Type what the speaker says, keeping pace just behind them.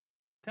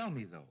Tell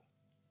me, though,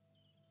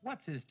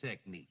 what's his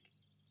technique?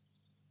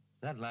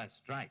 That last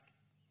strike,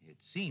 it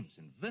seems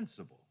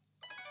invincible.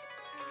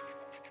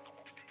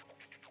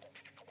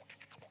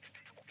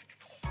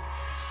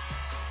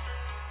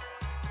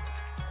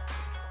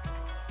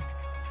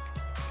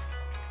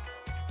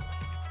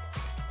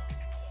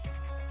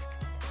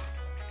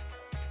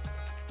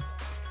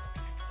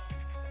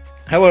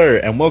 Hello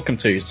and welcome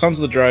to Sons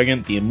of the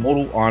Dragon, the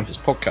Immortal Iron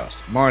Fist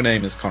podcast. My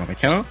name is Connor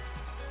McKenna.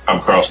 I'm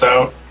Carl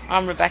Stout.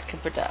 I'm Rebecca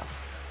Burdell.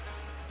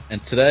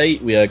 And today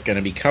we are going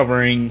to be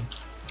covering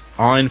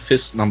Iron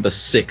Fist number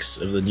 6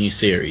 of the new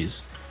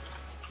series.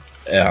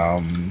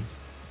 And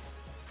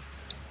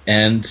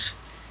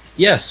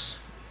yes,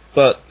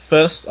 but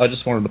first I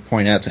just wanted to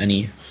point out to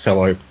any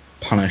fellow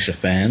Punisher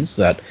fans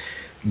that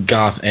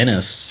Garth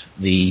Ennis,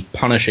 the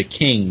Punisher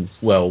King,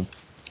 well,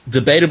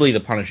 debatably the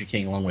Punisher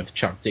King along with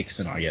Chuck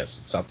Dixon, I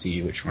guess. It's up to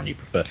you which one you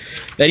prefer.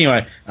 But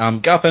anyway,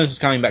 Garth Ennis is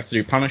coming back to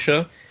do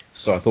Punisher,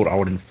 so I thought I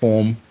would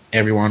inform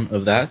everyone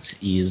of that.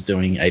 He is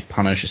doing a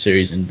Punisher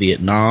series in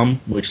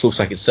Vietnam, which looks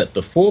like it's set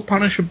before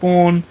Punisher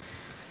Born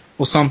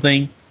or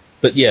something.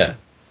 But yeah,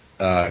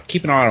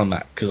 keep an eye on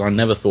that, because I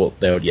never thought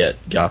they would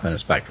get Garth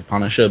Ennis back for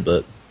Punisher,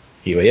 but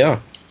here we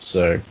are.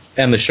 So,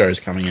 and the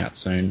show's coming out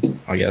soon,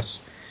 I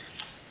guess.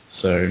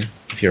 So,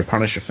 if you're a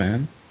Punisher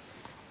fan,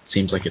 it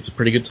seems like it's a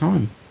pretty good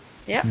time.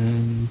 Yep.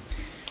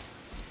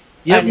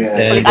 Yep. And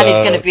he's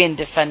going to be in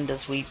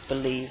Defenders, we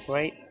believe,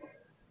 right?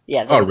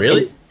 Yeah. Oh,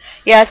 really?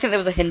 Yeah, I think there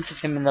was a hint of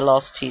him in the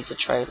last teaser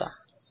trailer.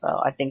 So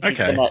I think he's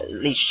going to at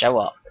least show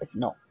up, if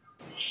not.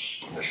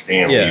 The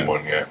Stan Lee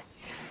one, yeah.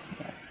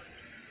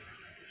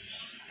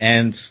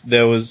 And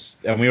there was,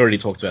 and we already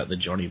talked about the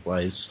Johnny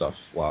Blaze stuff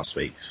last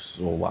week,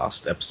 or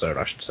last episode,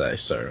 I should say,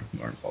 so we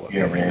won't bother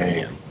covering that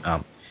again.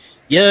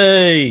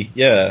 Yay!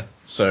 Yeah,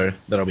 so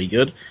that'll be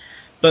good.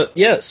 But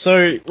yeah,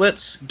 so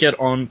let's get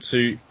on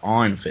to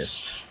Iron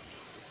Fist.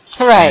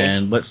 Hooray!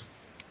 And let's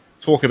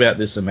talk about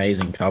this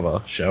amazing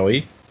cover, shall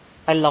we?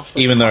 I love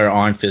this. Even though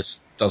Iron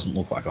Fist doesn't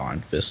look like Iron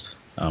Fist.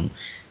 And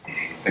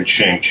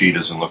Shang-Chi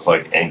doesn't look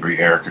like angry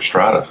Eric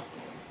Estrada.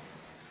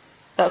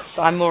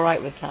 I'm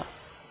alright with that.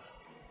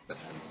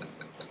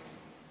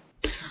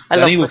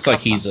 Danny looks like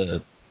he's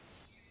a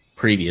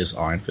previous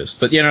Iron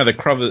Fist. But you know,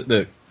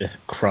 the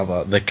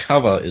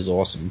cover is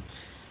awesome.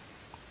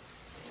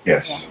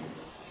 Yes.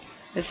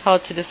 Yeah. It's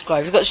hard to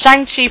describe. We've got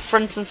Shang-Chi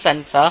front and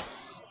center,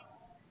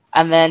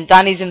 and then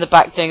Danny's in the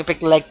back doing a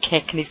big leg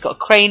kick, and he's got a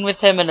crane with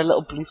him and a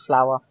little blue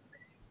flower.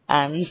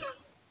 And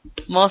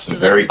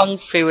Masters of Kung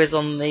Fu is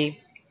on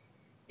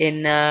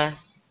in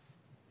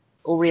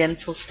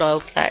Oriental style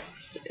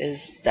text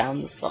is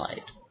down the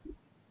side.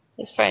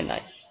 It's very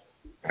nice.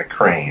 And a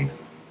crane.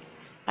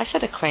 I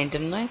said a crane,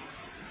 didn't I?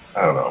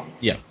 I don't know.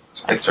 Yeah.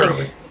 It's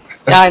early.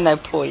 Yeah, I know,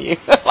 poor you.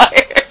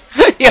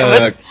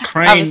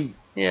 Crane.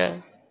 Yeah.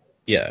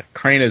 Yeah,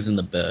 crane is in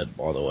the bird,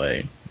 by the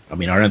way. I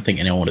mean, I don't think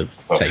anyone would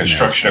have taken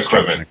construction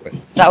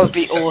equipment. That would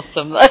be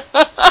awesome.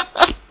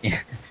 Yeah.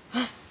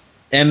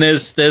 And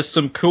there's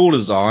some cool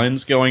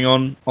designs going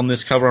on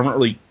this cover. I'm not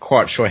really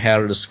quite sure how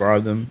to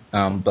describe them,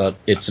 but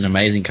it's an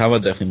amazing cover.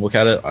 Definitely look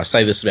at it. I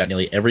say this about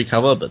nearly every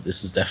cover, but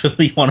this is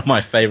definitely one of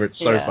my favorites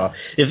so far.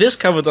 If this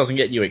cover doesn't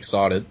get you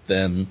excited,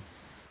 then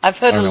I've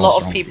heard a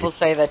lot of people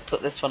say they'd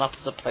put this one up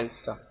as a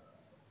poster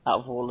out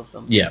of all of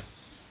them. Yeah.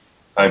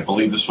 I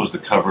believe this was the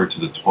cover to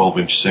the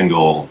 12-inch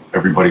single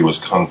Everybody Was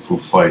Kung Fu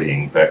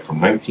Fighting back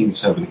from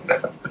 1970.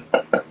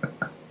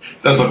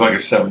 Does look like a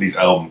 70s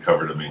album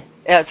cover to me.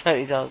 Yeah, it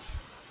totally does.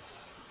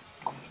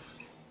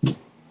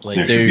 Well,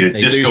 there should be a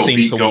disco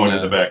beat going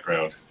in the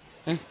background.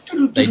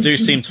 They do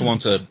seem to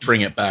want to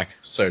bring it back,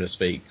 so to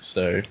speak.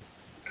 So,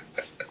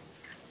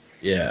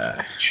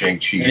 yeah.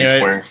 Shang-Chi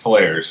is wearing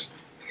flares.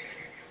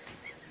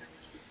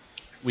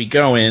 We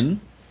go in,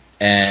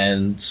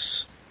 and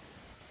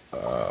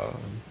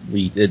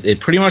it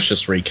pretty much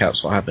just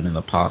recaps what happened in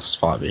the past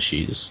 5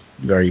 issues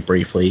very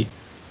briefly.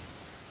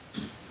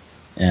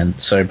 And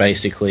so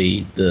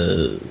basically,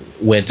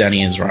 where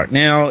Danny is right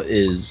now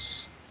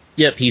is,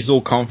 yep, he's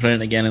all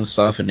confident again and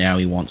stuff, and now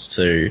he wants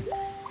to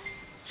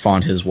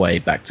find his way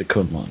back to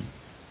Kunlun.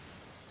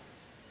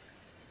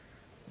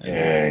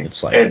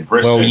 It's like Ed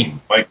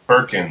Brisson, Mike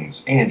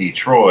Perkins, Andy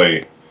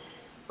Troy,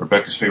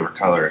 Rebecca's favorite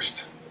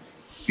colorist,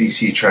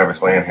 BC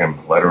Travis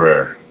Lanham,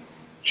 letterer,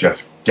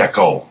 Jeff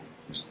Deckel,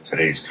 who's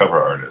today's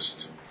cover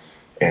artist,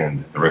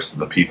 and the rest of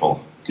the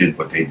people did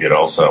what they did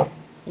also.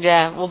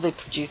 Yeah, all the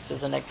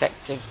producers and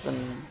executives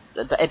and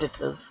the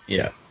editors.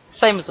 Yeah.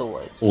 Same as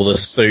always. All the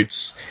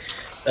suits.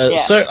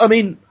 So, I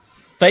mean,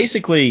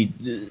 basically,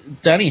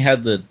 Danny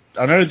had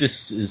I know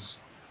this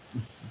isn't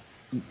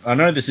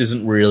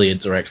really a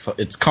direct...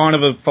 It's kind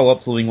of a follow-up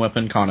to Living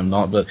Weapon, kind of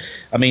not, but,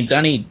 I mean,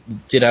 Danny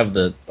did have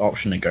the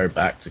option to go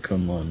back to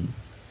Kunlun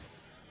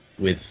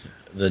with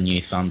the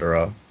new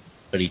Thunderer,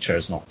 but he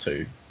chose not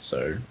to,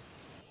 so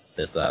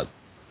there's that.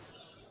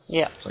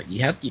 Yeah. It's like,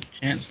 you had your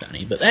chance,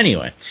 Danny, but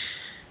anyway.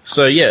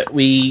 So, yeah,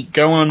 we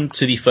go on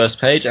to the first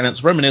page, and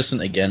it's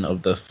reminiscent again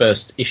of the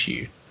first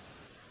issue.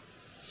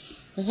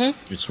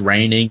 Mm-hmm. It's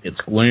raining, it's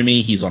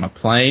gloomy, he's on a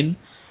plane,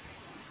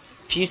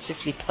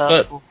 beautifully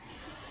purple.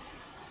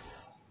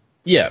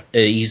 Yeah,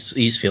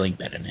 he's feeling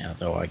better now,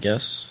 though, I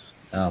guess.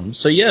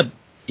 So yeah,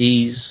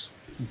 he's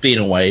been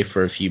away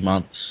for a few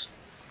months,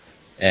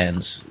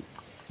 and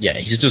yeah,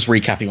 he's just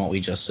recapping what we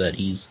just said.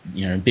 He's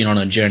been on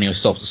a journey of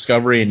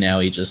self-discovery, and now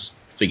he just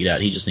figured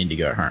out he just needed to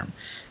go home.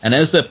 And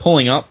as they're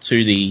pulling up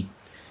to the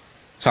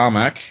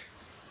tarmac,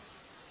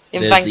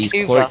 there's Vancouver.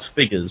 These cloaked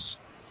figures.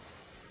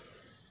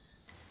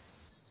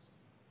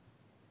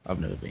 I've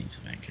never been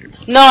to Vancouver.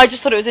 No, I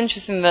just thought it was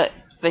interesting that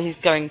he's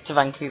going to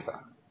Vancouver,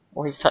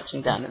 or he's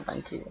touching down in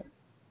Vancouver.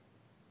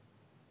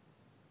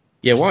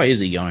 Yeah, why is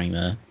he going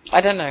there?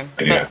 I don't know.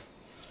 Yeah.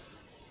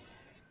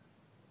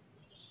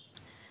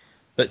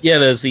 But yeah,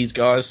 there's these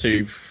guys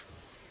who,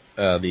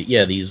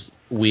 these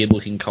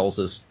weird-looking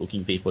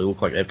cultist-looking people who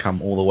look like they've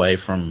come all the way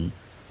from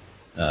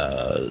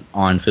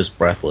Iron Fist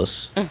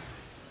Breathless,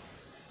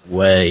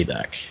 way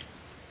back,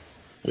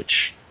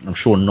 which I'm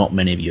sure not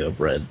many of you have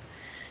read.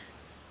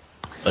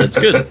 But it's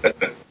good.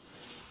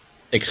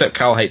 Except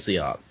Carl hates the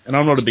art, and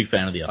I'm not a big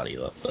fan of the art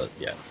either. But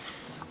yeah.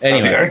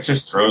 Anyway, the art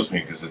just throws me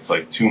because it's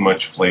like too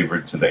much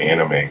flavor to the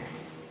anime.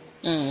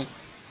 Mm.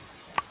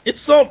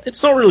 It's not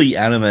really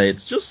anime.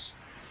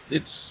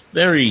 It's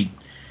very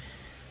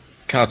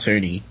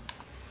cartoony.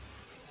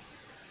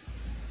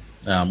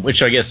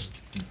 Which I guess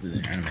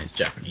the anime is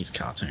Japanese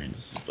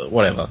cartoons, but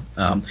whatever.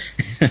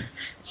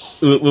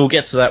 We'll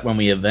get to that when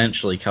we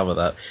eventually cover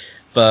that.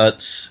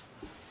 But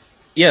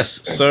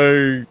yes,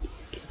 so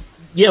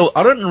yeah,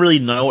 I don't really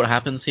know what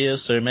happens here,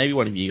 so maybe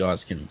one of you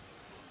guys can.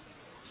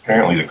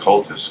 Apparently, the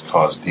cultists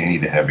caused Danny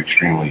to have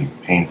extremely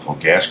painful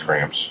gas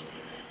cramps,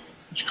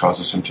 which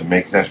causes him to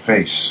make that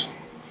face.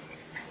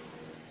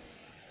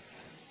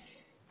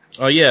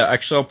 Oh yeah,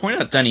 actually, I'll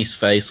point out Danny's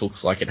face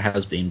looks like it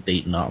has been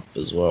beaten up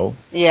as well.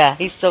 Yeah,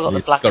 he's still got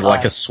the black eye. Got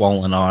like a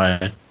swollen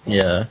eye.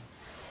 Yeah.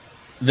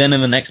 Then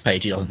in the next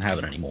page, he doesn't have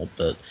it anymore,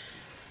 but.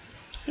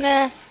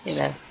 Nah,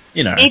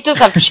 You know. He does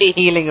have chi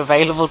healing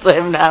available to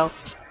him now.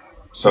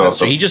 So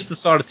he just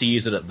decided to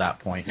use it at that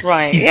point.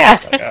 Right, He's yeah.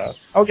 Like,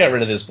 I'll get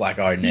rid of this black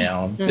eye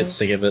now. I'm a bit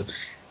sick of it.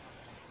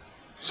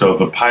 So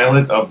the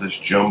pilot of this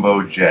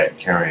jumbo jet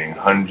carrying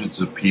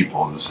hundreds of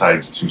people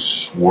decides to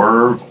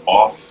swerve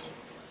off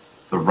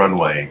the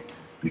runway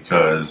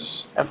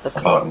because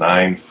about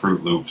 9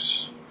 Fruit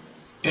Loops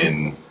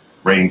in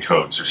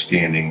raincoats are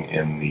standing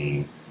in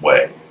the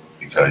way.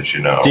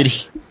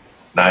 Because,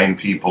 9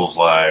 people's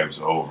lives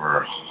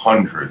over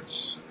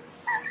hundreds.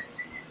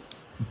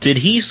 Did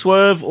he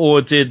swerve,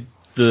 or did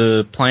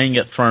the plane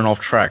get thrown off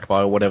track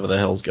by whatever the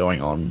hell's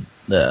going on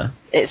there?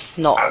 It's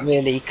not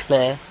really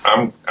clear.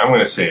 I'm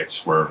going to say it's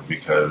swerved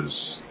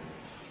because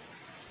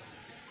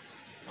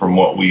from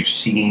what we've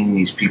seen,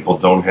 these people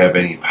don't have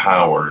any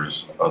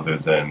powers other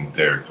than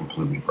they're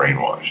completely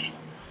brainwashed.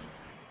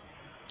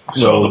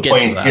 So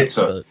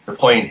the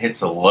plane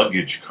hits a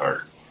luggage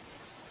cart,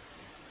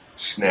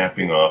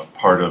 snapping off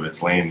part of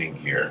its landing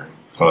gear,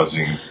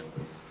 causing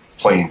the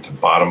plane to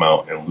bottom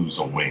out and lose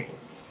a wing.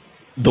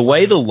 The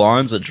way the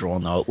lines are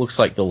drawn, though, it looks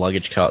like the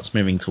luggage cart's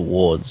moving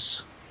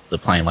towards the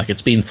plane, like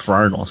it's been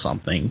thrown or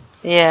something.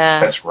 Yeah.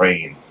 That's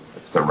rain.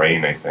 It's the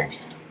rain, I think.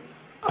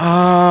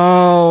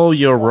 Oh,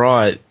 you're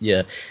right.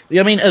 Yeah.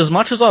 I mean, as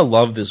much as I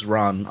love this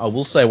run, I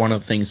will say one of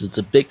the things it's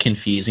a bit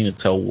confusing to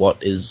tell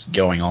what is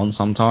going on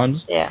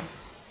sometimes. Yeah.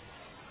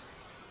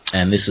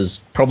 And this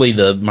is probably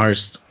the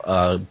most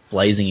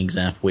blazing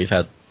example we've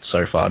had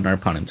so far, no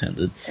pun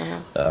intended.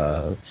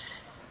 Uh-huh.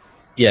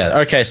 Yeah,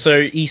 okay,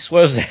 so he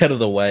swerves out of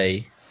the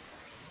way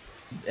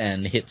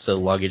and hits a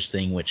luggage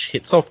thing, which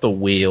hits off the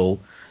wheel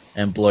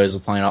and blows the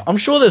plane up. I'm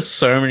sure there's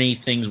so many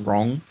things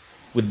wrong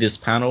with this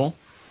panel.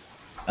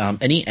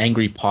 Any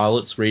angry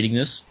pilots reading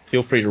this,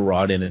 feel free to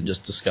write in and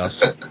just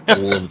discuss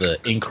all of the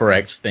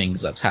incorrect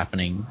things that's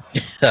happening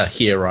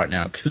here right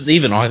now, because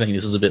even I think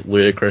this is a bit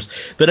ludicrous.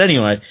 But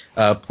anyway,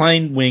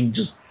 plane wing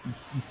just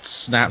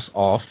snaps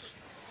off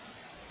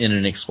in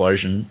an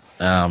explosion.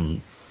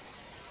 I'm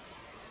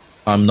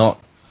not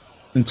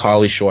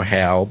entirely sure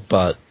how,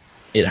 but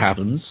it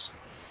happens.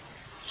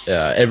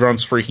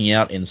 Everyone's freaking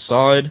out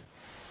inside.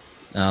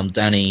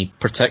 Danny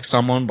protects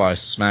someone by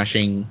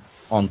smashing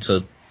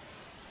onto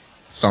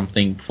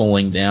something,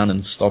 falling down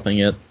and stopping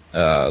it.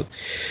 I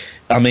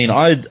mean,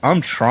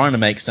 I'm trying to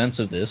make sense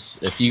of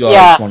this. If you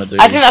guys want to do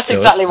it. I think that's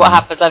exactly what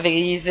happens. I think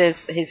he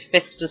uses his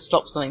fist to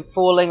stop something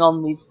falling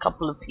on these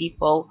couple of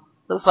people.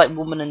 Looks like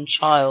woman and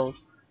child.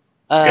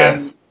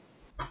 Yeah.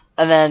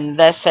 And then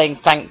they're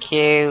saying thank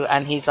you,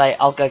 and he's like,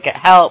 I'll go get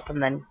help,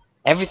 and then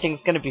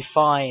everything's going to be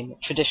fine.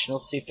 Traditional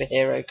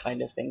superhero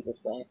kind of thing to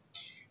say.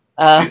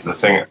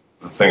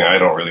 The thing I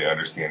don't really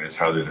understand is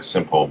how did a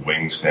simple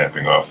wing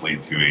snapping off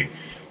lead to a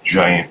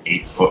giant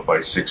 8 foot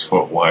by 6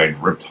 foot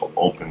wide ripped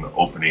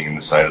opening in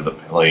the side of the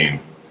plane?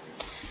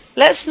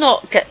 Let's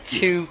not get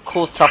too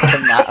caught up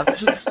in that,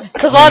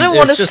 because I don't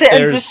want to sit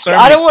and I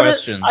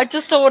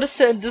just don't want to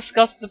sit and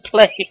discuss the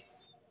plane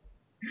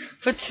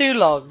for too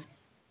long.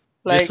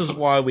 This is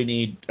why we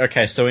need.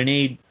 Okay, so we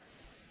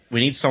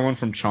need someone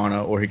from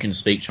China or who can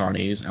speak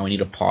Chinese, and we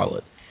need a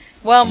pilot.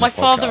 Well, on the my podcast.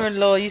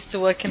 father-in-law used to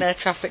work in air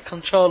traffic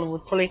control and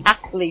would probably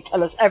happily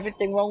tell us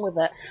everything wrong with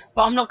it,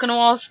 but I'm not going to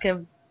ask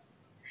him.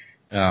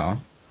 Oh.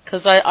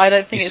 Because I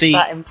don't think You it's see-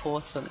 that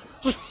important.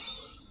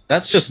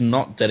 That's just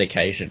not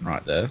dedication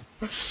right there.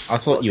 I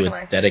thought What you can were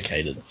I-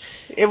 dedicated.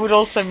 It would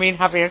also mean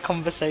having a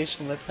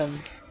conversation with him.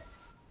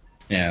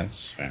 Yeah,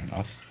 that's fair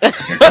enough.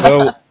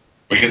 Well,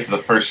 We get to the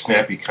first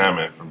snappy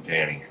comment from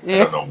Danny. Yeah. I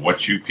don't know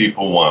what you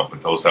people want,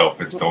 but those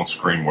outfits don't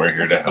scream, we're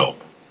here to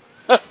help.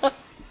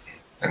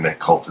 And the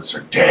cultists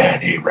are,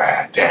 Daniel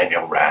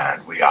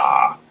Rand, we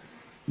are.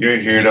 You're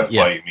here to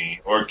Yeah. fight me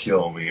or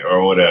kill me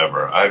or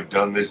whatever. I've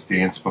done this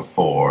dance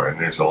before,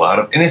 and there's a lot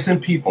of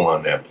innocent people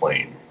on that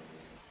plane.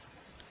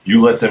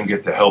 You let them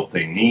get the help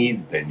they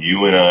need, then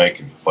you and I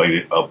can fight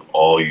it up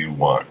all you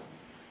want.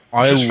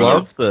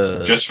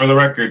 Just for the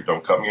record,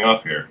 don't cut me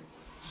off here.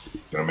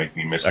 It's going to make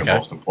me miss the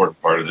most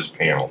important part of this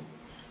panel.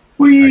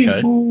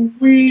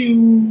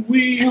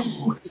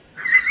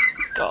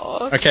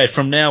 God. Okay,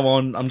 from now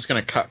on, I'm just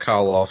going to cut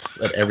Carl off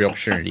at every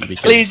opportunity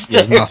because Please he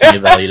has do. nothing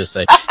of value to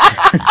say.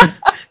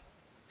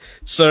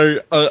 So,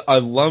 I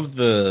love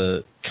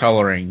the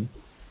colouring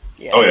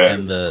Yeah. Oh, yeah.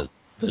 and the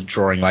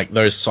drawing, like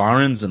those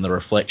sirens and the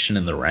reflection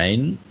in the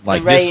rain.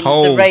 Like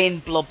the rain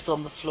blobs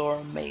on the floor are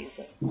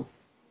amazing.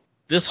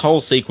 this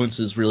whole sequence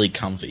is really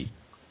comfy.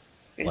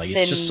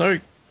 It's just so...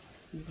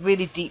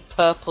 really deep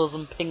purples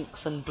and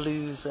pinks and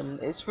blues, and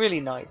it's really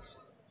nice.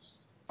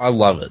 I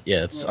love it.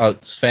 Yeah,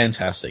 it's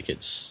fantastic.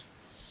 It's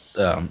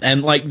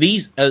and like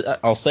these,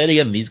 I'll say it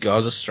again. These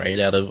guys are straight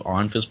out of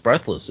Iron Fist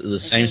Breathless. The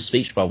same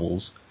speech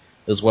bubbles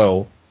as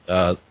well.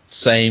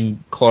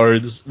 Same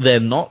clothes. They're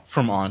not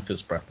from Iron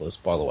Fist Breathless,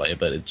 by the way,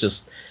 but it's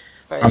just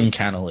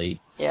uncannily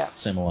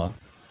similar.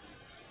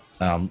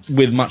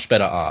 With much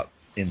better art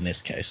in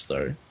this case,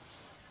 though.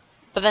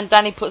 But then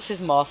Danny puts his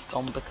mask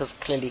on because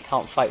clearly he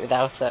can't fight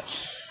without it.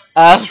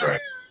 That's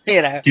right.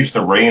 You know. Keeps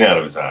the rain out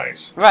of his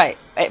eyes. Right.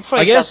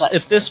 I guess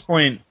at this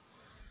point,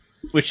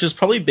 which has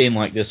probably been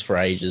like this for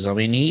ages, I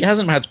mean, he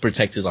hasn't had to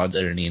protect his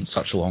identity in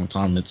such a long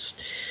time.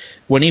 It's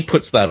when he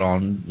puts that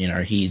on, you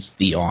know, he's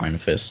the Iron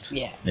Fist.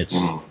 Yeah.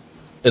 It's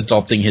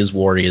adopting his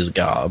warrior's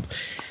garb,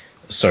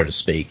 so to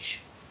speak,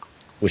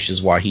 which is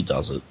why he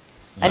does it.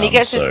 And he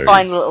gets his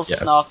fine little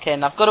snark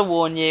in. I've got to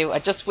warn you, I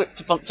just whipped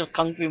a bunch of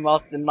Kung Fu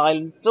Masters in an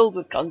island filled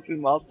with Kung Fu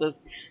Masters.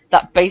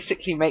 That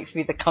basically makes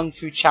me the Kung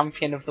Fu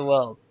champion of the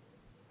world.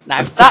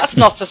 Now, if that's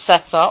not a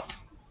setup,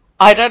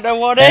 I don't know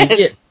what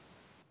is.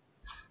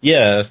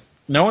 Yeah,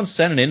 no one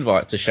sent an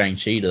invite to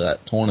Shang-Chi to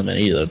that tournament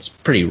either. It's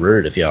pretty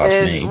rude if you ask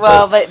me.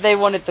 Well, they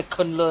wanted the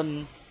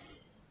Kunlun,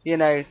 you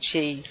know,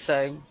 Chi,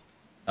 so...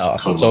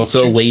 so it's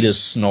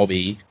elitist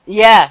snobby.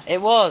 Yeah,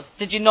 it was.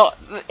 Did you not?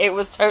 It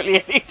was totally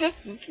elitist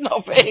and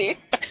snobby.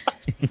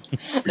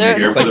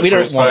 It's like we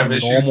don't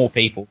want normal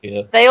people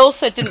here. They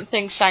also didn't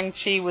think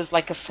Shang-Chi was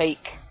like a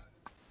fake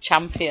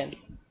champion.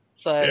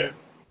 So,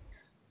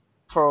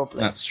 probably.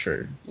 That's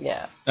true.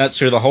 Yeah. That's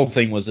true. The whole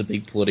thing was a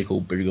big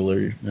political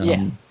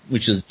boogaloo,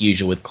 which is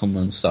usual with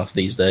Kunlun stuff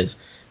these days.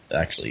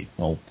 Actually,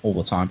 well, all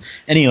the time.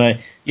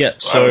 Anyway,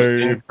 so... I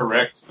was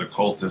incorrect. The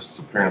cultists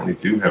apparently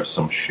do have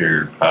some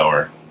shared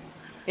power.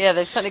 Yeah,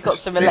 they've certainly got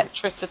some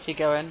electricity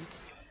going.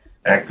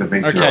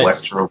 Activate their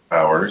electro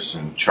powers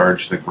and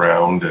charge the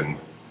ground, and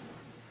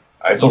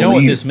I believe you know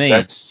what this means?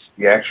 That's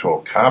the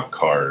actual cop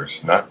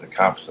cars, not the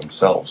cops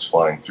themselves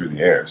flying through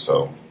the air,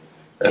 so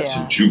that's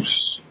some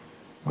juice.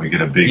 We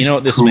get a big... You know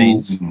what this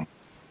means?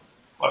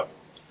 What?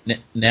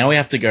 Now we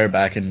have to go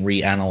back and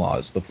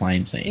reanalyze the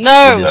plane scene.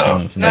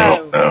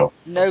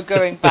 No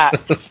going back.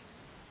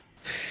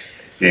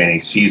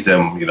 Danny sees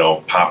them,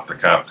 pop the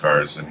cop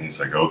cars, and he's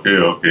like,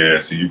 okay, I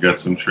see you got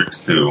some tricks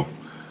too.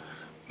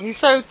 He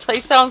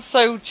sounds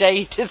so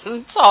jaded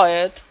and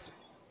tired.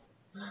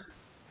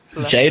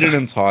 Jaded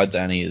and tired,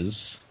 Danny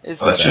is...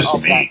 that's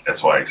just me.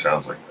 That's why he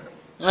sounds like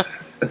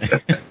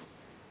that.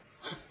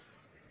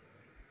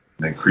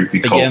 Then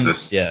creepy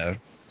cultists. Yeah.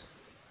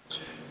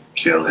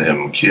 Kill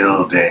him,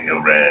 kill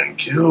Daniel Rand,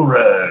 kill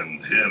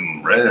Rand,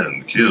 him,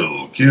 Rand,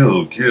 kill.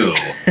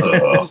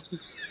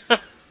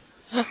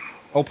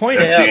 I'll point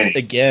out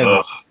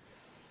again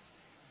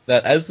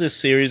that as this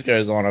series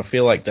goes on, I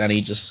feel like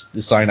Danny just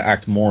is starting to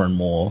act more and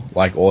more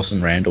like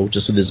Orson Randall,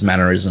 just with his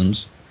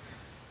mannerisms.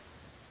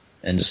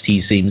 And just he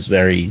seems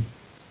very...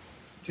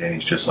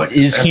 Danny's just like...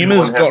 His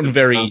humor's gotten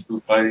very...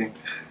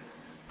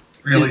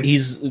 Really?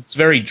 It's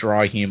very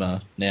dry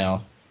humor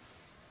now,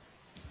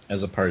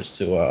 as opposed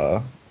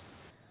to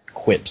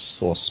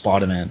quips or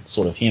Spider-Man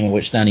sort of humor,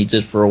 which Danny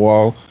did for a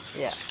while.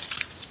 Yeah.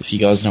 If you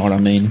guys know what I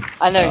mean.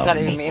 I know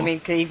exactly what you mean. I mean,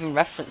 he even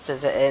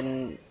references it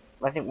in,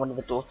 I think, one of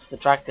the Daughters of the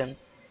Dragon.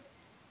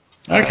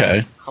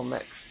 Okay.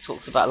 Comics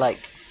talks about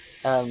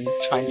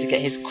trying to get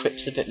his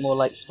quips a bit more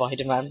like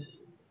Spider-Man.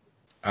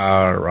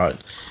 Right.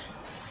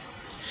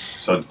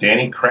 So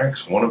Danny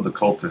cracks one of the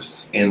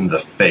cultists in the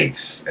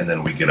face, and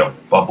then we get a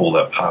bubble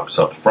that pops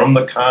up from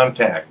the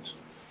contact,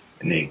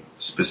 and they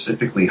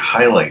specifically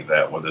highlight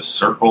that with a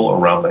circle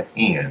around the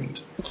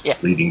hand,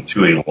 leading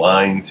to a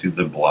line to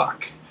the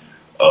block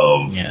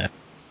of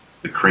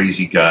the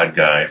crazy god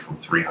guy from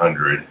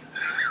 300.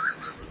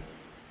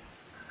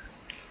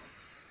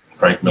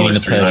 Frank Miller's the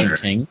 300. Persian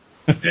King.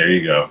 There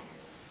you go.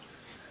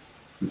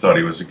 Who thought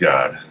he was a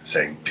god,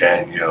 saying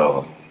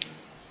Daniel.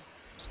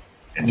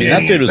 And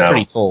that dude was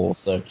pretty tall,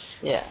 so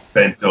yeah,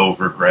 bent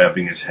over,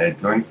 grabbing his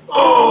head, going,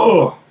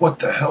 "Oh, what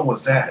the hell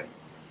was that?"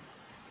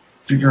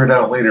 Figure it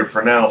out later.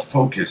 For now,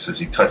 focus as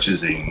he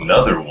touches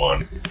another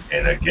one,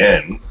 and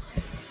again,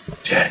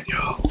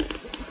 Daniel.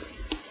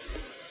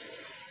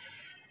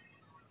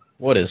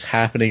 What is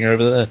happening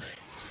over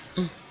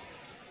there?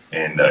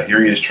 And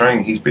here he is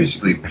trying. He's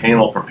basically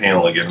panel per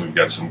panel again. We've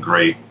got some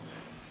great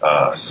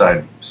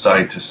side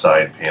to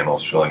side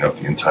panels filling up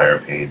the entire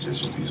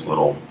pages with these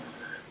little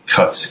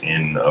cuts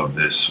in of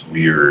this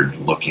weird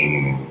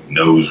looking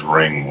nose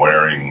ring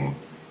wearing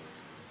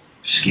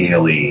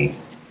scaly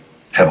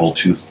pebble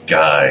toothed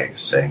guy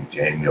saying,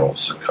 "Daniel,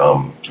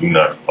 succumb, do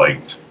not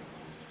fight."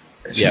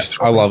 As he's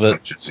throwing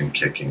punches and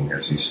kicking.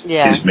 As he's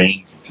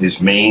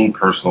his main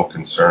personal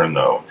concern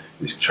though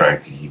is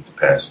trying to keep the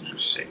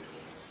passengers safe.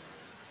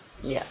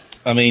 Yeah.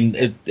 I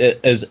mean,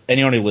 as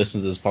anyone who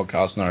listens to this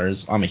podcast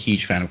knows, I'm a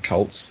huge fan of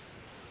cults,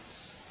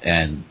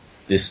 and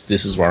this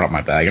is right up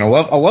my bag. And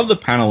I love the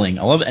paneling.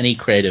 I love any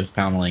creative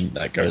paneling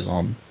that goes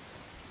on.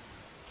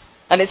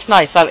 And it's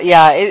nice.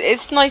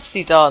 It's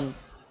nicely done.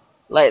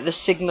 Like the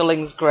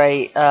signaling's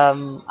great.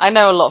 I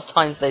know a lot of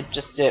times they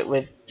just do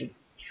it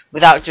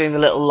without doing the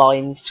little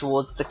lines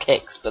towards the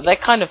kicks, but they're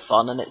kind of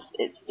fun and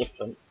it's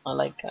different. I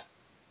like it.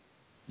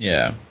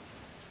 Yeah.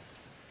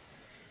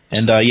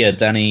 And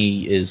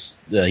Danny is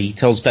he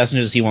tells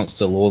passengers he wants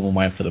to lure them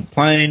away for the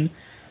plane,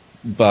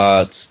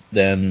 but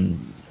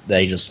then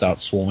they just start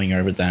swarming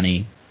over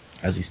Danny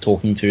as he's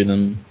talking to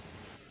them,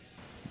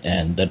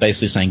 and they're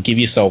basically saying, "Give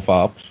yourself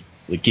up,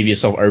 give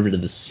yourself over to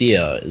the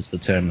seer," is the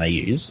term they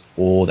use,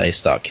 or they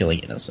start killing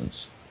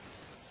innocents.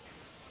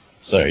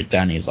 So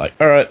Danny's like,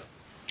 "All right,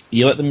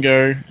 you let them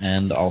go,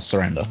 and I'll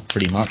surrender,"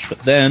 pretty much.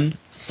 But then,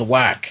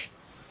 thwack,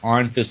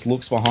 Iron Fist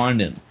looks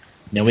behind him.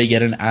 Now we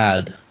get an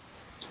ad.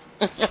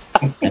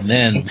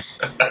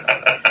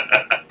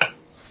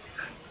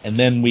 And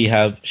then we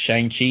have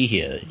Shang-Chi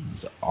here.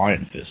 He's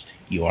Iron Fist.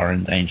 You are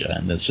in danger.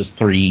 And there's just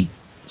 3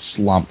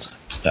 slumped,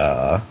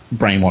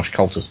 brainwashed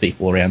cultist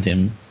people around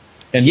him.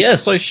 And yeah,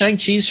 so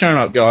Shang-Chi's shown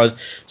up, guys.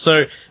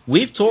 So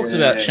we've talked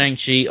about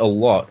Shang-Chi a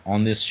lot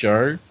on this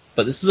show,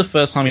 but this is the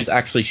first time he's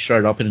actually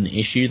showed up in an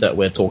issue that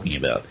we're talking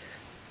about,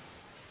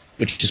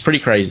 which is pretty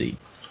crazy.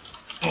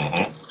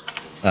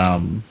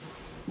 Mm-hmm.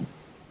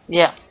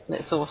 Yeah,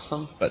 it's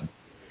awesome. But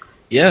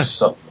yeah,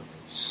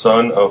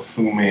 son of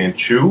Fu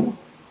Manchu,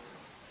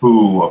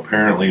 who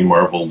apparently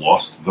Marvel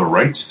lost the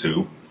rights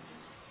to,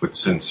 but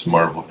since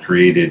Marvel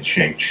created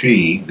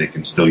Shang-Chi, they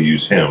can still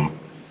use him.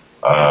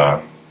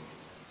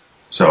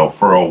 So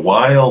for a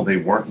while, they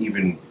weren't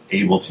even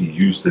able to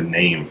use the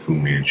name Fu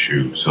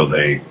Manchu, so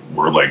they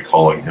were like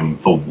calling him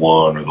the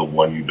One or the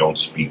One You Don't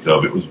Speak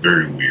Of. It was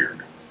very weird.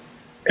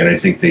 And I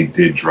think they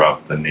did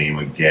drop the name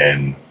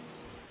again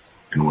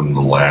in one of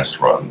the last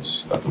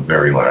runs, not the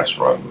very last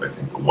run, but I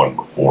think the one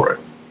before it.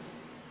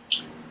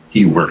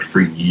 He worked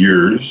for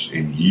years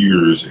and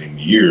years and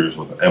years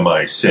with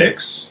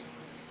MI6,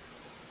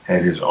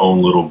 had his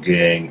own little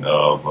gang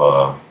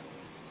of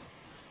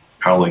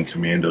howling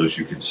commandos,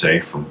 you could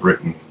say, from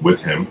Britain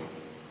with him,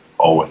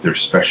 all with their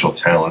special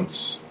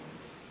talents,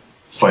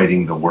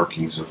 fighting the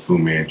workings of Fu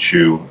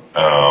Manchu.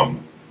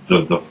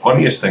 The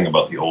funniest thing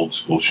about the old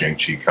school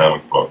Shang-Chi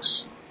comic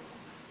books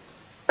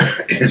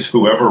is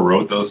whoever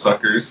wrote those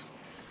suckers,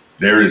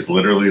 there is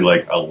literally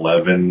like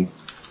 11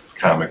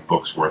 comic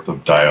books worth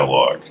of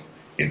dialogue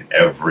in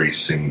every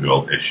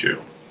single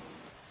issue.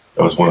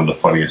 That was one of the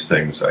funniest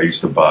things. I used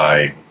to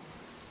buy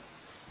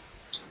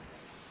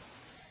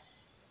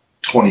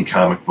 20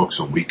 comic books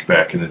a week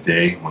back in the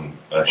day when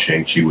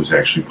Shang-Chi was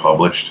actually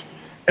published,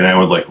 and I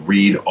would like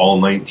read all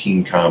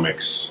 19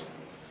 comics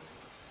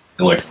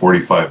in like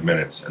 45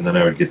 minutes, and then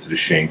I would get to the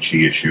Shang-Chi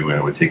issue and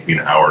it would take me an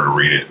hour to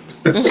read it.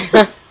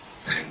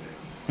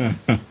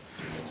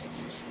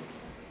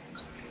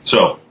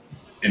 So,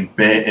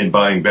 in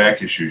buying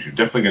back issues, you're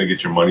definitely going to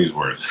get your money's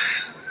worth.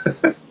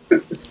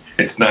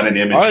 It's not an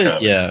image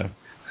comic. Yeah.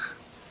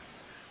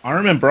 I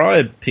remember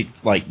I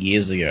picked, like,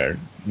 years ago,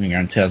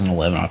 in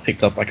 2011, I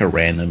picked up, like, a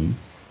random...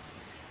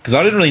 Because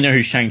I didn't really know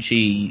who Shang-Chi...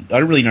 I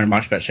didn't really know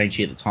much about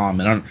Shang-Chi at the time,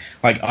 and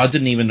I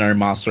didn't even know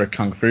Master of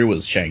Kung Fu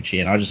was Shang-Chi,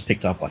 and I just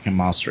picked up, like, a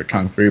Master of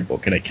Kung Fu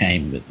book, and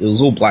it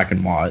was all black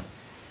and white.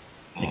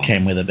 It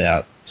came with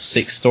about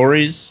 6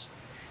 stories,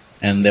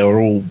 and they were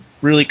all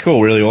really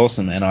cool, really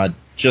awesome, and I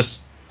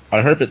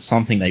hope it's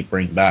something they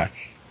bring back.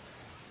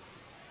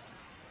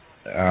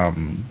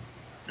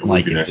 It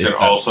would be nice. And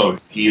also,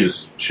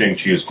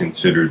 Shang-Chi is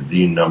considered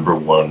the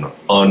 #1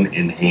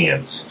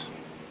 unenhanced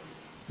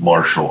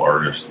martial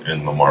artist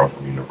in the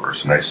Marvel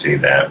Universe. And I say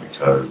that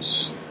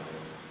because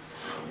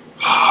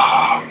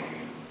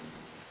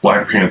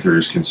Black Panther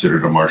is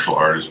considered a martial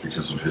artist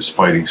because of his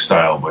fighting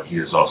style, but he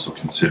is also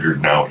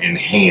considered now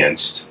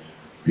enhanced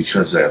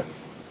because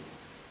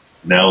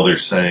now they're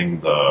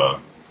saying the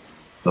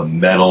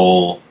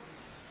metal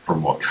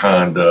from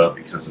Wakanda,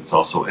 because it's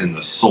also in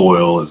the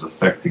soil, is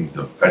affecting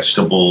the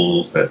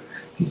vegetables that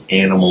the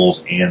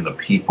animals and the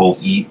people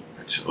eat.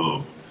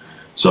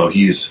 So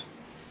he's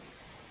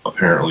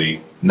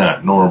apparently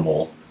not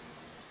normal,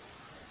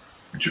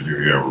 which if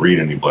you ever read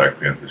any Black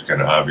Panther, it's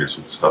kind of obvious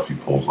with the stuff he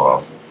pulls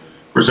off.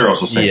 Of course, they're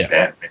also saying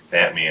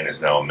Batman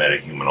is now a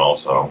metahuman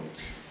also.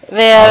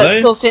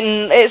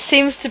 It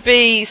seems to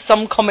be,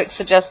 some comics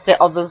suggest it,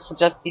 others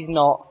suggest he's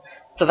not.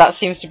 So that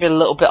seems to be a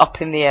little bit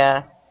up in the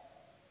air.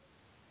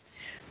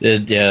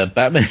 Yeah,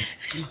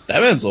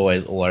 Batman's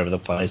always all over the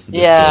place with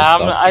this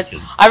sort of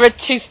stuff. I read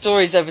 2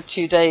 stories over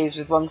 2 days,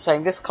 with one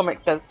saying this comic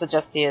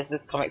suggests he is,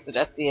 this comic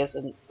suggests he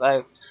isn't.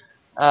 So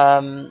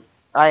I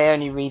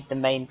only read the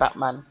main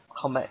Batman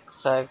comic.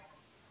 So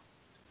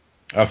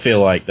I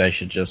feel like they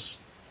should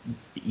just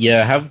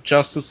have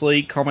Justice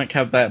League comic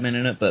have Batman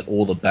in it, but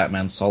all the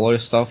Batman solo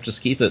stuff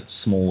just keep it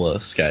smaller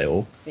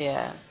scale.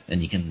 Yeah.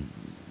 And you can,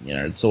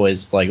 it's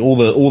always like all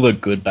the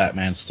good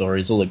Batman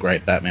stories, all the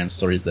great Batman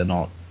stories. They're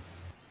not,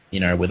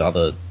 with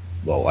other.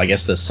 Well, I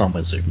guess there's some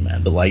with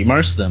Superman, but like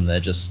most of them, they're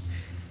just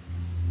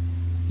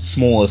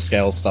smaller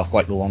scale stuff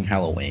like The Long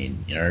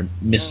Halloween,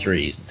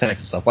 mysteries,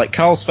 detective stuff. Like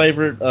Carl's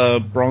favorite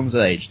Bronze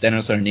Age,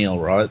 Dennis O'Neil,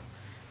 right?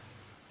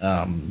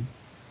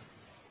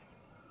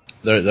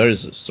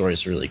 Those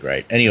stories are really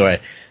great. Anyway,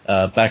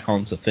 back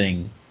on to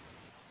thing.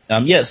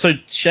 So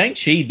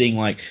Shang-Chi being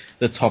like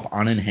the top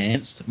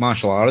unenhanced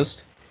martial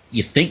artist,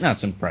 you think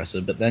that's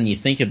impressive, but then you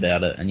think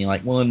about it and you're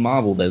like, well, in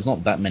Marvel, there's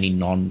not that many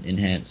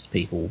non-enhanced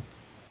people.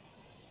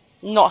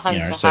 Not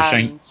hand to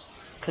hand.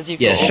 Because you've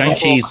got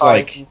Shang-Chi's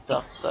like and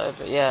stuff. So,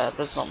 but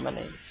there's not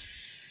many.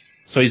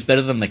 So he's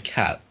better than the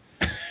cat.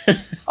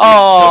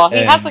 Oh, he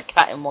has a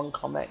cat in one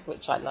comic,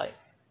 which I like.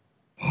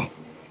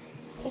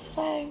 Just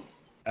saying.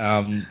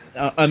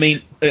 I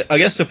mean, I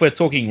guess if we're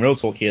talking real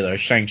talk here, though,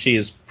 Shang-Chi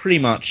is pretty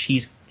much,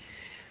 he's,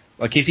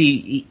 like, if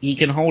he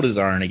can hold his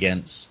own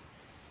against,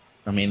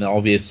 I mean,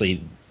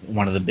 obviously,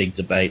 one of the big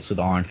debates with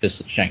Iron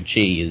Fist and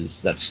Shang-Chi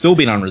is, that's still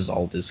been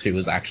unresolved, is who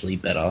was actually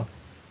better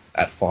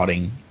at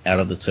fighting out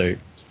of the two.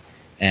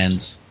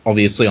 And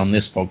obviously on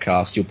this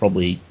podcast, you'll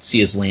probably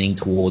see us leaning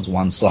towards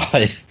one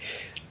side,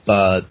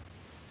 but,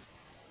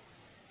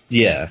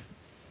 yeah.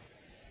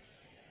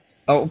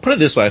 I'll put it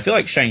this way, I feel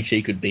like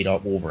Shang-Chi could beat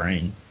up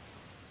Wolverine.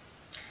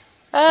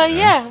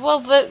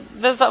 Well,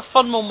 there's that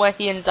fun one where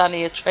he and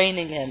Danny are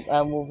training him,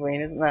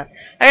 Wolverine, isn't there?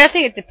 I mean, I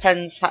think it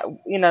depends how,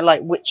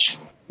 like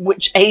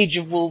which age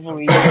of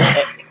Wolverine you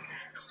pick.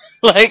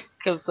 Like,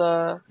 because,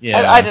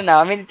 I don't know,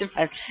 I mean, it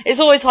depends. It's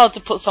always hard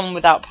to put someone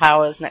without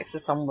powers next to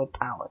someone with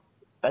powers,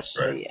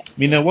 especially, I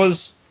mean, there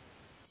wasn't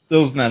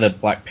that a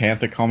Black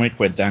Panther comic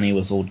where Danny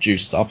was all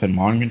juiced up and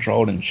mind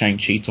controlled and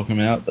Shang-Chi took him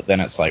out, but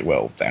then it's like,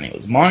 well, Danny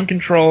was mind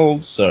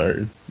controlled,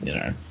 so,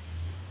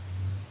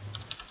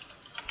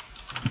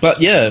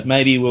 But yeah,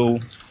 maybe we'll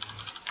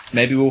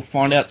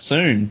find out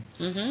soon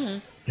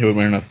who we're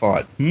going to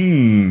fight.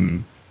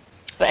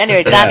 But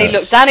anyway,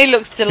 Danny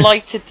looks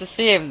delighted to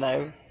see him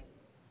though.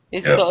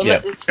 It's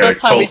the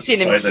first time we've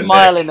seen him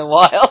smile in a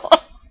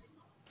while.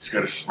 He's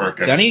got a smirk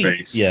on his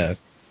face. Yeah.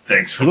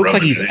 Thanks for He looks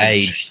like he's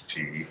aged.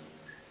 He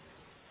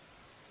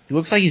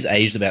looks like he's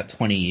aged about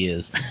 20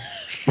 years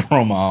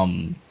from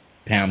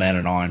Power Man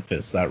and Iron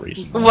Fist that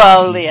recently.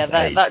 Well,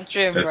 that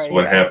dream. That's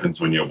what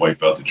happens when you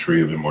wipe out the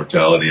tree of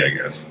immortality, I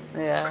guess.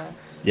 Yeah.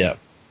 Yeah.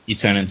 You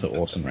turn into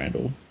Orson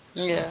Randall.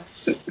 Yeah.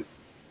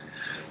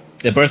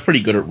 They're both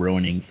pretty good at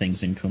ruining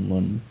things in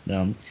Kunlun.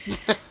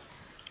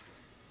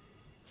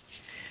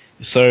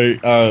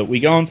 So we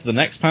go on to the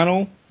next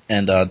panel,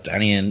 and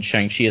Danny and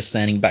Shang-Chi are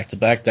standing back to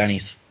back.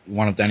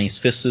 One of Danny's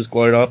fists is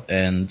glowed up,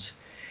 and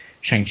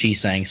Shang-Chi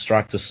saying,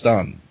 "Strike to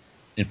stun,"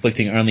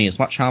 inflicting only as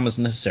much harm as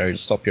necessary to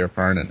stop your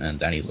opponent. And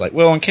Danny's like,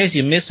 well, in case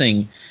you missed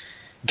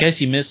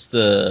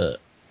the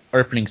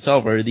opening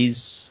salvo,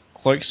 these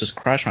cloaks just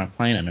crashed my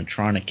plane and are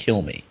trying to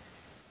kill me.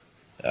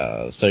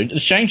 So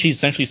Shang-Chi's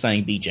essentially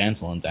saying, be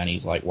gentle, and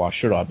Danny's like, why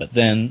should I? But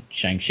then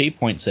Shang-Chi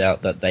points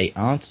out that they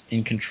aren't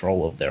in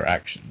control of their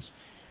actions.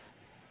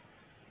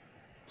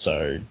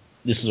 So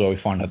this is where we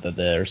find out that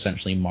they're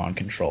essentially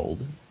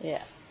mind-controlled.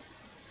 Yeah.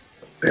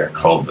 They are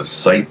called the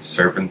sight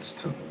servants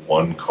to the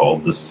one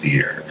called the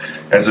seer.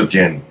 As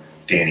again,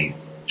 Danny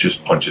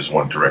just punches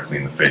one directly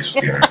in the face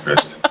with the Iron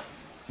Fist.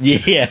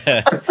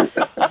 Yeah.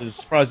 I'm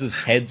surprised his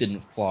head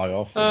didn't fly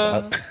off with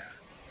that.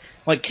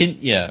 Like,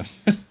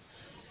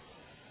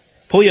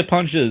 pull your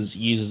punches,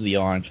 uses the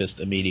Iron Fist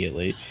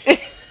immediately.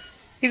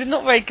 He's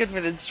not very good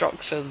with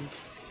instructions.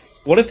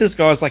 What if this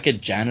guy's like a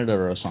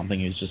janitor or something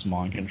who's just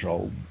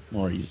mind-controlled?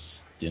 Or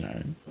he's,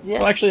 Yeah.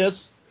 Well, actually,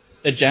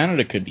 a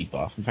janitor could be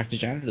buff. In fact, a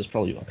janitor's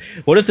probably buff.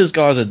 What if this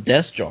guy's a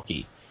desk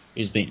jockey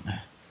who's been...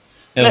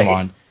 Never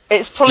mind.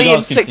 It's probably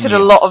inflicted a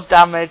lot of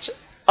damage,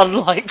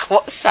 unlike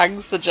what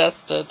Shang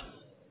suggested.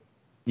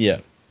 Yeah.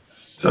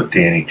 So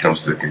Danny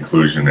comes to the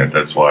conclusion that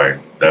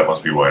that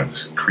must be why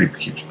this creep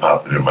keeps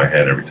popping in my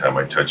head every time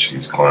I touch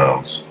these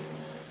clowns.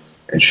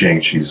 And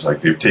Shang-Chi's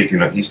like,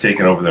 he's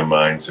taken over their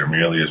minds. They're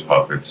merely his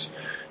puppets.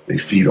 They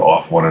feed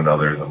off one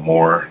another. The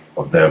more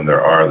of them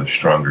there are, the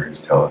stronger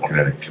his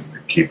telekinetic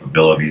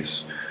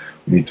capabilities.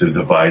 We need to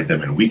divide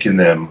them and weaken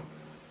them.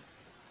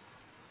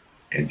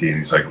 And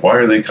Danny's like, why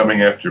are they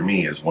coming after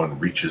me? As one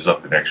reaches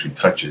up and actually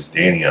touches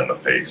Danny on the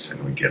face,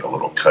 and we get a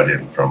little cut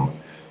in from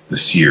the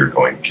seer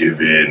going,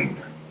 give in.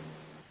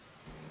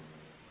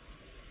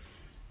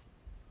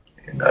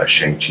 And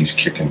Shang-Chi's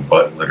kicking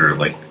butt,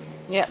 literally.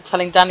 Yeah,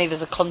 telling Danny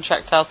there's a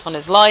contract out on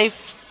his life.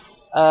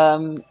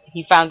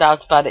 He found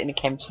out about it and he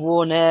came to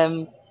warn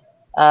him.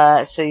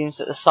 It seems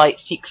that the site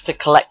seeks to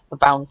collect the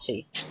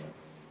bounty.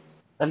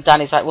 And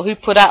Danny's like, well, who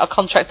put out a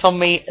contract on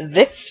me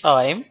this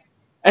time?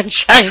 And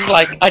Shang's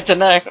like, I don't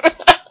know.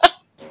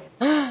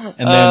 And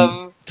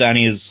then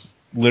Danny is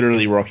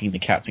literally rocking the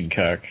Captain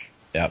Kirk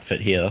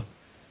outfit here.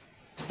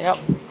 Yep.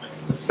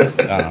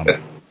 The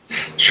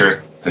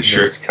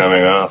shirt's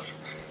coming off.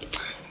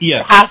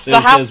 Yeah, it has to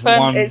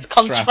happen. It's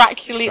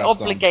contractually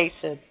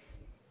obligated.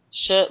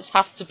 Shirts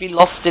have to be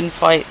lost in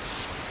fights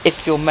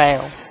if you're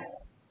male.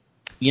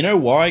 You know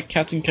why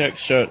Captain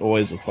Kirk's shirt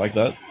always looks like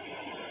that?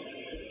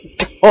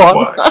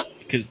 Why?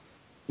 Because,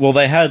 well,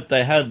 they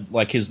had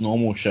like his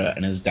normal shirt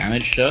and his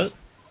damaged shirt.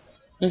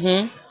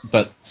 Mm-hmm.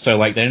 But so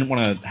like they didn't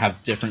want to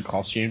have different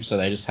costumes, so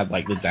they just had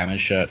like the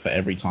damaged shirt for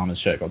every time his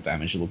shirt got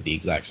damaged. It looked the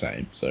exact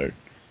same. So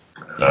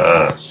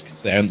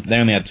they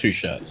only had 2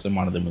 shirts, and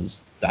one of them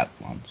was that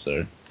one.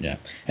 So yeah.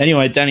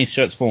 Anyway, Danny's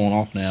shirt's fallen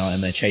off now,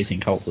 and they're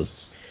chasing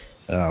cultists.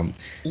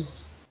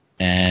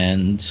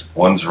 And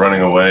one's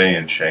running away,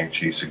 and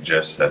Shang-Chi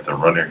suggests that the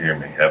runner here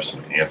may have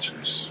some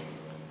answers.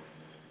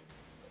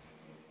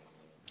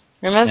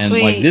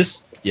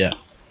 Yeah,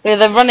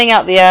 they're running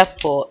out the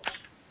airport,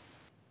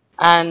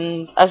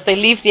 and as they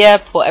leave the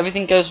airport,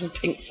 everything goes from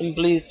pinks and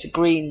blues to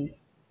greens,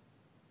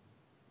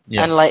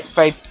 and like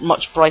very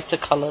much brighter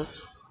colours.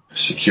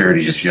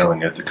 Security is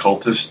yelling at the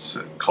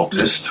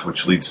cultist,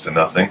 which leads to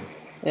nothing.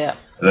 Yeah.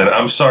 And then,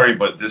 I'm sorry,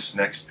 but this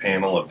next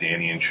panel of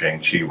Danny and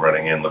Shang-Chi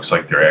running in looks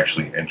like they're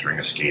actually entering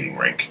a skating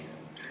rink.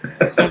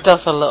 It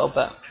does a little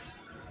bit.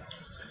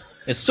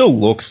 It still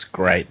looks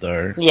great,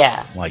 though.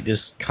 Yeah. Like,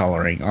 this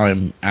colouring,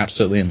 I'm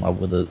absolutely in love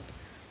with it.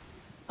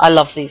 I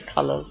love these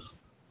colours.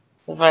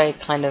 They're very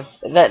kind of...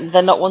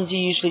 They're not ones you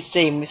usually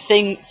see. We're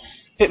seeing a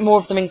bit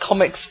more of them in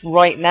comics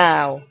right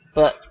now,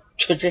 but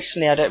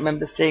traditionally I don't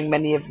remember seeing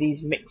many of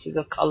these mixes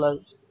of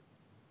colours.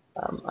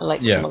 I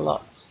like them a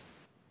lot.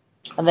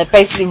 And they're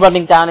basically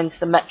running down into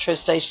the metro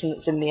station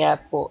that's in the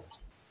airport.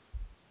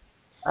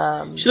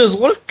 There's a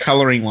lot of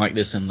colouring like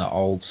this in the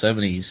old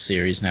 70s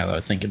series now that I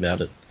think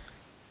about it.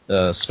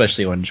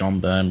 Especially when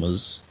John Byrne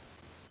was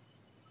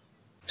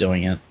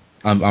doing it.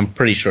 I'm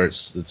pretty sure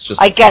it's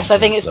just... I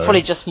think it's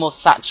probably just more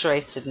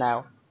saturated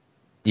now.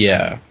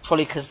 Yeah.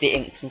 Probably because the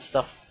inks and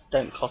stuff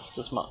don't cost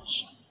as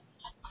much.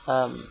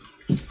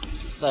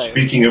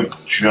 Speaking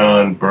of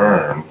John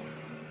Byrne...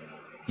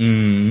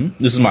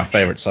 This is my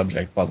favourite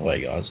subject, by the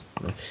way, guys.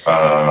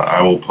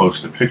 I will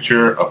post a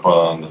picture up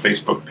on the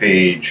Facebook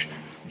page.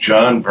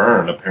 John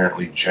Byrne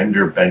apparently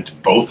gender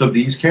bent both of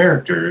these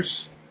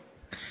characters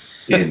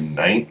in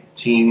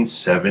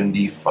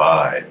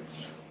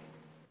 1975.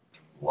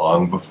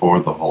 Long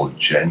before the whole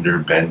gender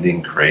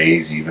bending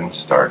craze even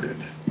started.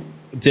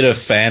 Did a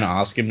fan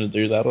ask him to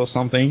do that or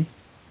something?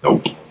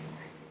 Nope.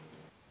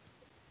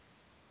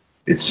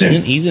 It's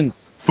in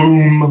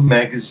Foom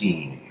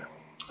magazine.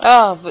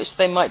 Which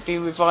they might be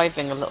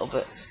reviving a little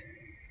bit.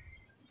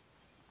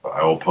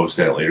 I will post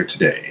that later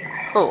today.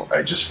 Cool.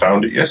 I just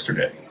found it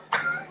yesterday.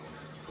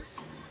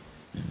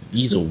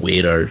 He's a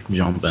weirdo,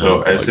 John Byrne.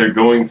 So as they're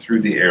going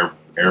through the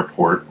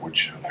airport,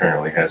 which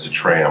apparently has a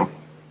tram.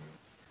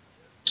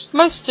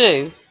 Most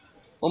do.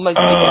 Or most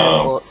big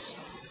airports.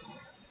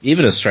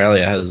 Even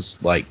Australia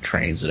has like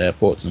trains at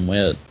airports, and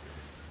we're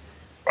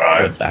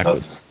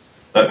backwards.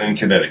 Not in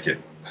Connecticut,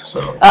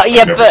 so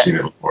I've never seen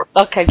it before.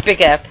 Okay,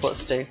 big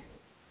airports do.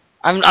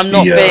 I'm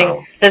not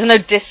being... There's no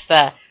diss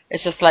there.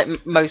 It's just like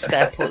most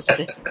airports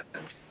do. It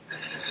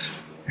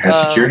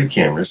has security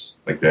cameras,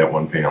 like that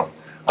one panel.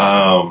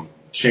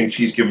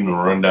 Shang-Chi's giving them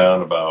a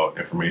rundown about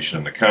information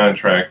in the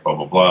contract, blah,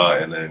 blah, blah,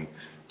 and then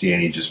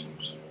Danny just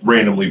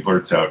randomly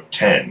blurts out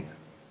 10.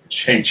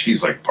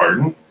 Shang-Chi's like,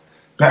 pardon?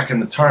 Back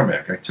in the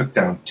tarmac, I took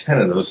down 10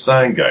 of those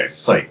sign guys.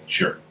 Psych,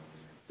 sure.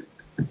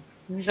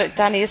 He's like,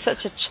 Danny, you're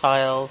such a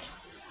child.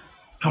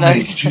 How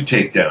many did you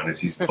take down as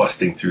he's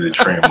busting through the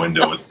tram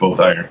window with both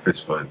iron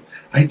fists buds?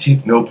 I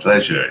take no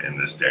pleasure in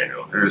this,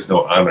 Daniel. There is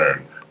no honor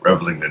in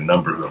reveling the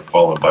number who have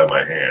fallen by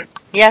my hand.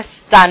 Yes,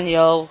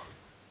 Daniel.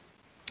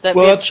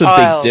 Well, that's a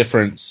big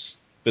difference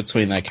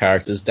between their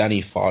characters.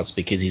 Danny fights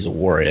because he's a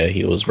warrior.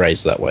 He was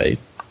raised that way.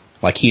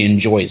 Like, he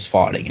enjoys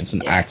fighting. It's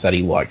an act that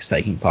he likes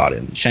taking part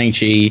in.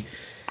 Shang-Chi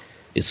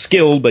is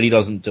skilled, but he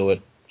doesn't do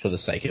it for the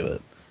sake of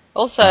it.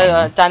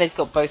 Also, Danny's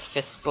got both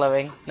fists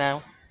glowing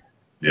now.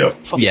 Yep.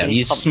 Yeah,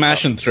 he's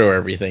smashing through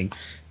everything.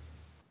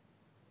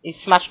 He's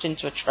smashed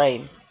into a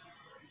train.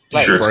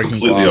 Like, sure, it's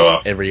completely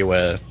off.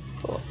 Everywhere. Of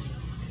course.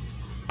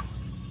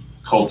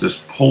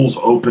 Cultist pulls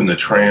open the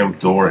tram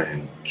door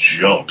and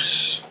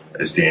jumps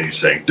as Danny's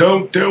saying,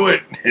 "Don't do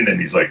it!" And then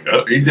he's like,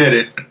 "Oh, he did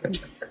it."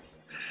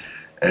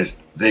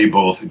 as they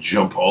both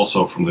jump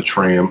also from the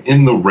tram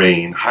in the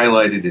rain,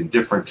 highlighted in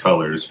different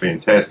colors.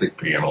 Fantastic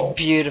panel.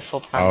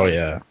 Beautiful panel. Oh,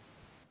 yeah.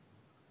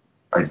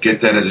 I'd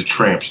get that as a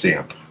tramp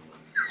stamp.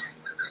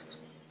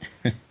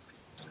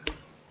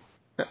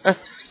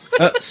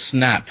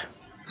 Snap.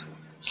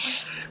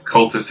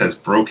 Cultist has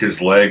broke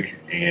his leg,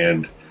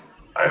 and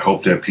I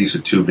hope that piece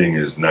of tubing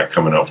is not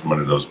coming out from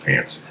under those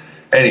pants.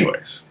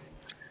 Anyways,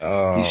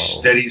 he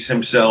steadies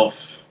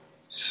himself,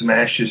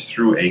 smashes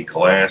through a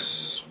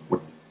glass.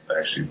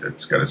 Actually,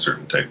 that's got a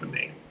certain type of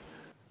name.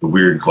 The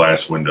weird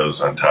glass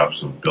windows on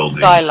tops of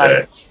buildings. Skylight.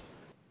 That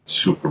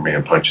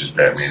Superman punches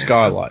Batman.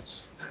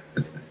 Skylights.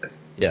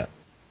 Yeah.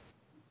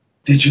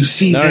 Did you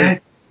see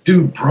that?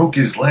 Dude broke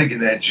his leg in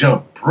that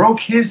jump. Broke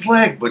his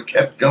leg, but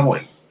kept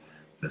going.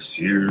 The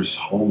Sears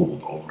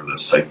hold over the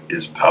site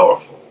is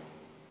powerful.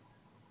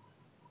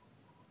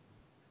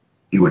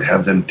 He would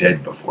have them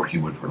dead before he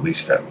would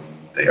release them.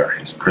 They are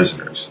his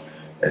prisoners,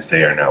 as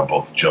they are now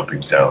both jumping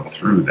down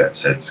through that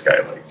said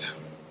skylight.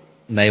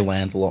 They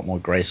land a lot more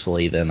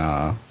gracefully than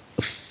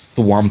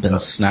Thwomp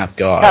and Snap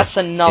guy. That's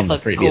in another the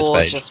previous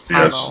gorgeous page.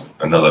 panel. Yes,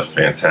 another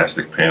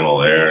fantastic panel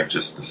there.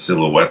 Just the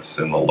silhouettes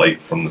and the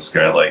light from the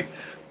skylight.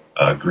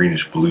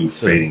 Greenish blue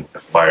fading to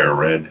fire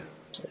red.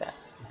 Yeah.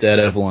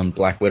 Daredevil and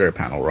Black Widow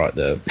panel right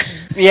there.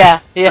 Yeah.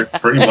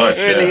 Pretty much,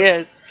 It really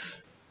is.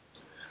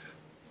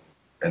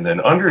 And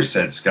then under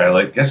said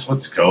skylight, guess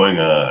what's going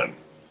on?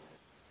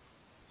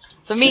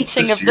 The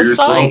meeting It's of the Sears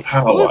little site.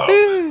 powwow.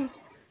 Woohoo!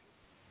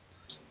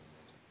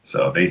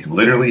 So they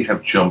literally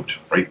have jumped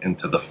right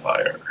into the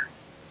fire.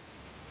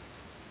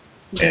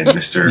 And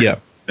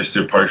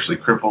Mr. Partially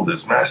Crippled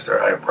is,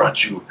 Master, I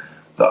brought you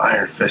the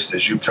Iron Fist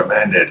as you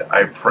commanded.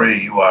 I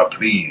pray you are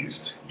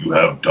pleased. You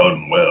have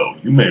done well.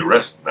 You may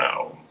rest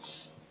now.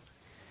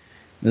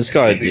 This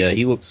guy,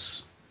 he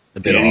looks a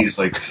bit Danny's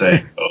off. like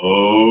saying,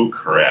 oh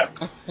crap.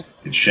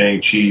 And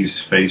Shang-Chi's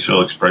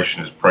facial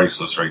expression is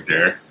priceless right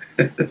there.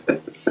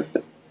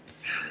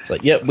 It's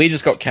like, yep, we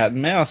just got cat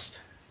and moused.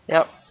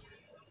 Yep.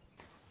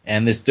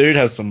 And this dude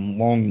has some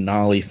long,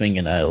 gnarly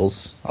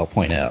fingernails, I'll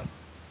point out.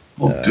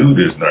 Well, dude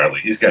is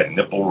gnarly. He's got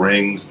nipple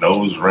rings,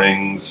 nose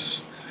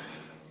rings.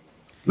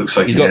 Looks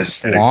like he's got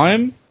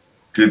slime.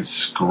 Good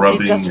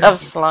scrubbing. He does have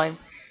slime.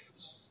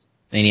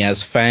 And he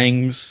has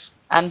fangs.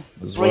 And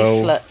as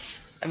bracelets. well.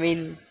 I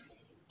mean,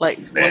 like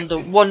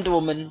Wonder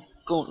Woman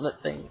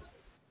gauntlet things.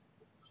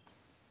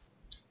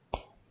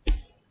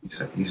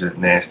 He's a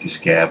nasty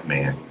scab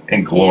man.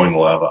 And glowing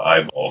lava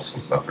eyeballs.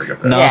 Let's not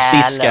forget that.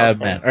 Nasty scab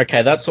man.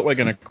 Okay, that's what we're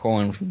going to call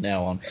him from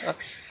now on.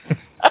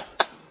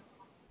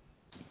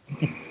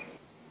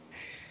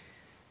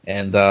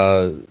 And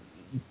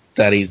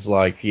Daddy's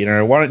like,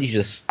 why don't you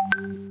just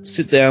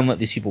sit down, let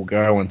these people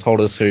go, and told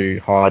us who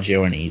hired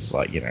you, and he's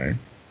like,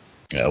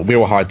 we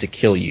were hired to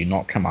kill you,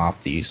 not come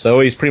after you.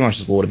 So he's pretty much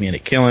just ordered me to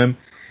kill him.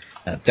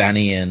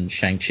 Danny and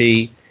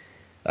Shang-Chi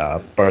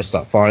both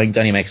start fighting.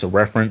 Danny makes a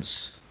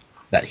reference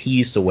that he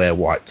used to wear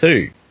white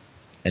too,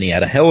 and he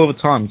had a hell of a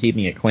time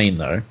keeping it clean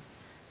though.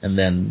 And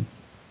then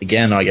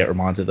again, I get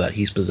reminded that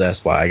he's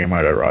possessed by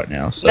Agamotto right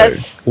now. So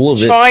all of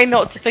this. Try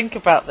not to think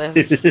about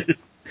this.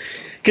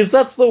 Because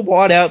that's the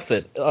white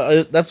outfit.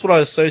 That's what I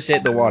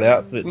associate the white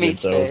outfit Me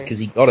with, though, too. because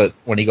he got it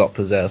when he got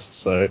possessed.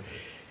 So,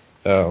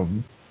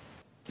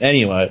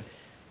 anyway.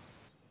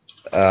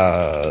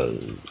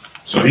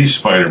 So he's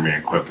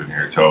Spider-Man equipping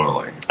here,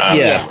 totally.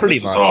 Yeah, pretty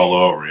much. This is all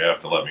over. You have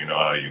to let me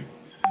know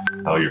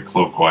how your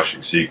cloak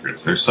washing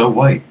secrets. They're so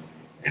white.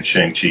 And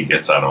Shang-Chi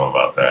gets on him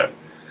about that.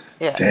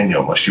 Yeah.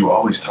 Daniel, must you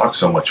always talk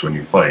so much when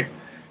you fight?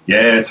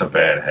 Yeah, it's a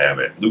bad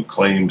habit. Luke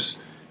claims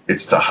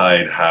it's to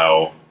hide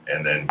how,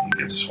 and then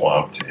he gets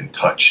swamped and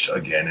touched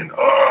again, and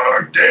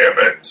oh, damn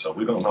it. So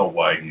we don't know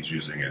why he's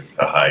using it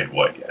to hide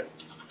what yet.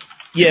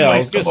 Yeah, I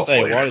was going to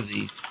say, why does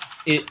he...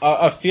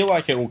 I feel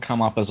like it will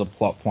come up as a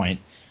plot point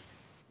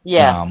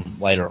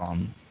later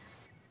on.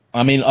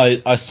 I mean,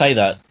 I say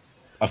that,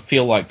 I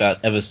feel like that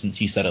ever since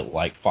you said it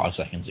like 5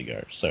 seconds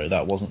ago, so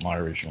that wasn't my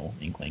original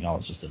inkling. I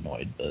was just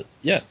annoyed, but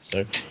yeah,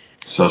 so...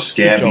 So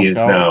Scabby's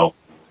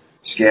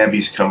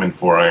coming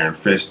for Iron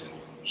Fist.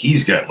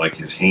 He's got like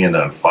his hand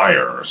on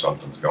fire or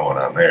something's going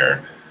on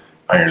there.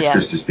 Iron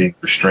Fist is being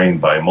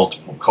restrained by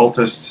multiple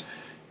cultists.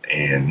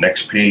 And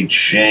next page,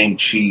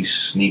 Shang-Chi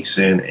sneaks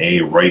in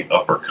a right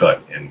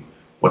uppercut. And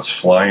what's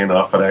flying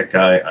off of that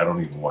guy, I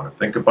don't even want to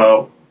think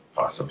about.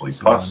 Possibly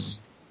pus.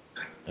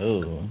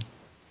 Oh.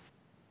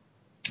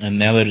 And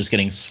now they're just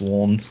getting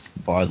swarmed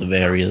by the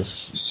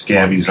various...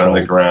 Scabby's on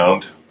the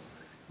ground.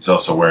 He's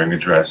also wearing a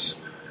dress.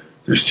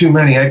 There's too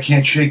many, I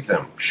can't shake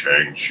them.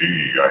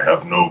 Shang-Chi, I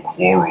have no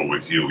quarrel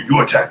with you. You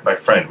attacked my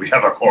friend, we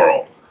have a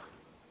quarrel.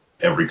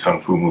 Every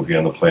kung fu movie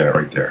on the planet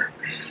right there.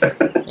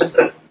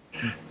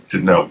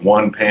 Didn't have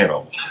one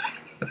panel.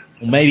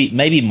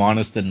 Maybe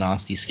minus the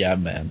nasty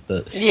scab man,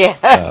 but... Yeah.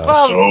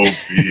 So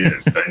be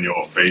it, then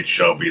your fate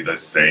shall be the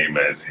same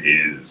as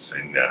his.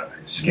 And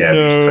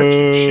Scabby's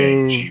touching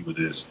Shang-Chi with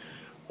his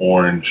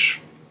orange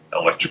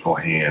electrical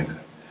hand.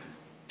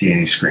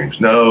 Danny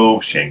screams, no.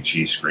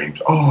 Shang-Chi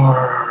screams,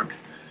 arg.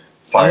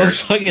 Fire. It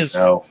looks like his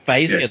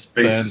face gets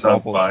burned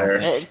off or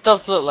something. It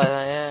does look like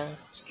that, yeah.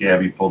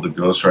 Scabby pulled the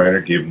Ghost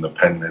Rider, gave him the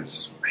pen in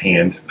his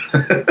hand.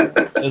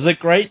 There's a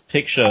great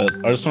picture.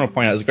 I just want to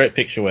point out, there's a great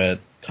picture where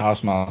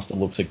Taskmaster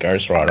looks at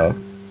Ghost Rider.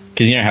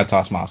 Because you know how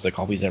Taskmaster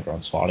copies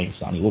everyone's fighting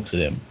style. He looks at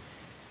him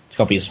to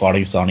copy his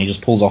fighting style, and he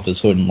just pulls off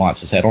his hood and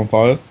lights his head on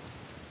fire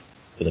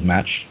with a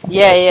match.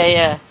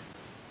 Yeah.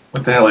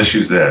 What the hell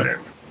issue's that in?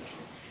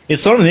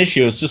 It's not an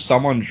issue. It's just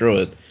someone drew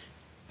it.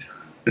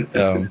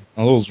 It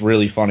was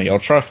really funny. I'll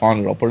try to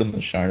find it. I'll put it in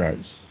the show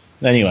notes.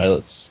 Anyway,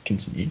 let's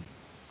continue.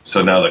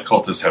 So now the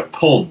cultists have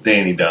pulled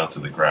Danny down to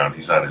the ground.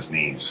 He's on his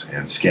knees,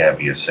 and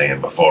Scabby is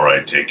saying, "Before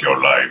I take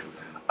your life,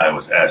 I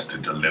was asked to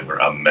deliver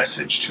a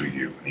message to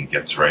you." And he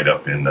gets right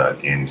up in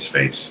Danny's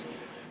face,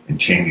 and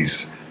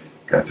Danny's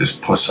got this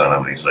puss on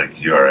him, and he's like,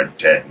 "You're a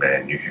dead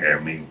man. You hear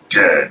me?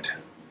 Dead."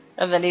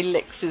 And then he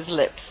licks his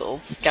lips,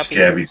 all Scabby.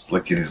 Scabby's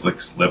licking his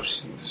lips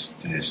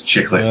and his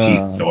chiclet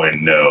teeth,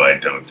 going, "No, I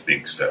don't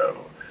think so.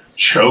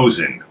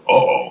 Chosen.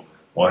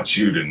 Want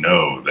you to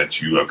know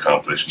that you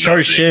accomplished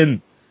nothing."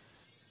 Choshin.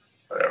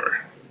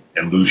 Whatever.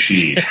 And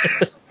Lucy.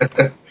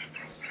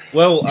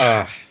 Well,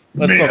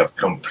 may have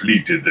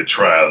completed the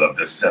trial of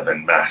the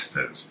seven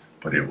masters,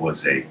 but it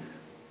was a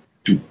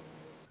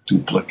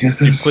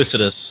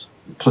duplicitous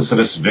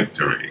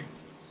victory.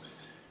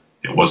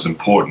 It was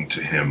important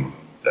to him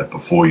that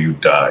before you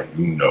die,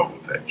 you know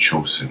that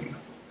Chosin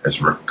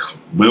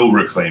will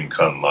reclaim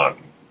Kunlun,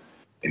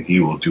 and he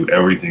will do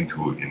everything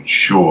to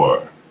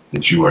ensure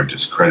that you are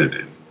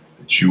discredited,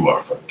 that you are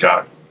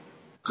forgotten.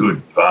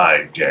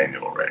 Goodbye,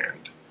 Daniel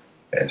Rand.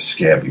 As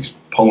Scabby's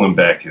pulling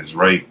back his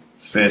right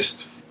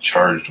fist,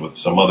 charged with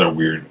some other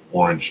weird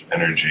orange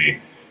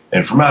energy,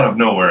 and from out of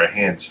nowhere, a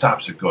hand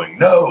stops it, going,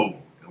 "No!"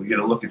 And we get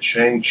a look at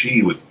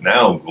Shang-Chi with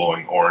now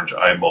glowing orange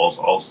eyeballs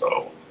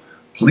also.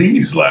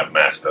 "Please, Lab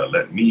Master,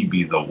 let me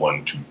be the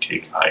one to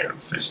take Iron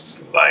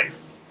Fist's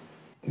life."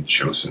 And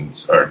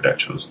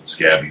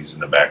Scabby's in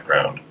the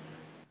background,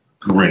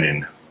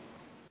 grinning.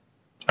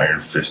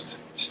 Iron Fist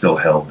still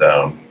held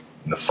down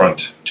in the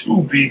front.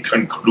 To be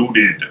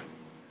concluded.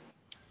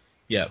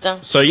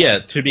 Yeah. So,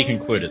 to be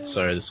concluded.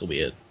 So, this will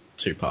be a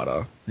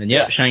two-parter.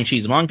 And,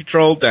 Shang-Chi's mind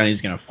control.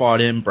 Danny's going to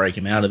fight him, break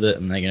him out of it,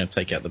 and they're going to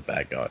take out the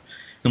bad guy.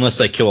 Unless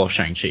they kill off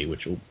Shang-Chi,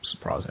 which will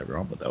surprise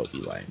everyone, but that would be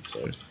lame,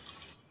 so...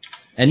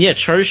 And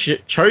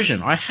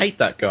Choshin, I hate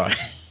that guy.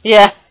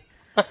 Yeah.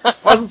 Why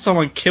hasn't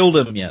someone killed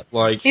him yet?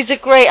 He's a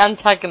great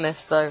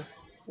antagonist, though.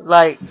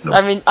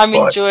 I'm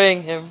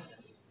enjoying him.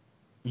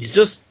 He's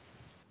just...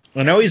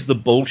 I know he's the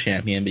bull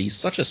champion, but he's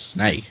such a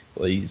snake.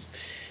 He's...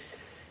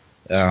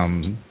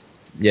 I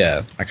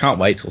can't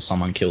wait till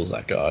someone kills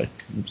that guy.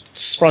 I'm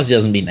surprised he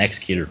hasn't been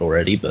executed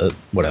already, but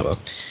whatever.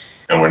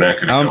 And we're not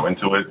going to go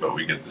into it, but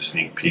we get the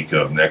sneak peek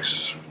of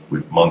next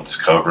month's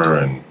cover,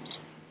 and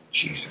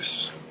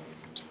Jesus.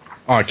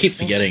 Oh, I keep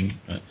forgetting.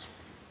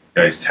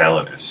 Guy's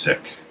talent is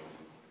sick.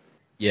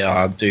 Yeah,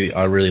 I do.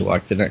 I really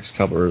like the next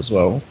cover as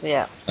well.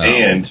 Yeah.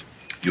 And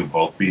you'll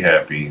both be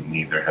happy.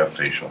 Neither have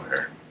facial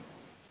hair.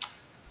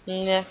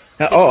 Yeah.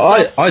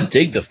 I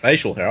dig the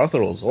facial hair. I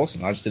thought it was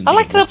awesome. I just didn't. I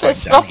like a little bit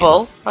of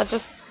stubble. I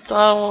just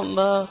don't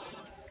want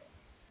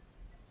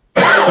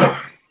the.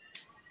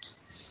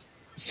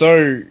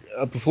 So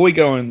before we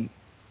go in,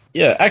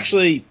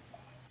 actually.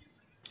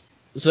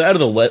 So out of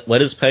the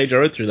letters page, I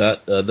read through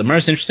that. The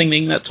most interesting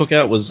thing that took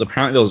out was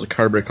apparently there was a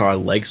Cobra Kai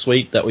leg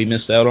sweep that we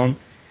missed out on.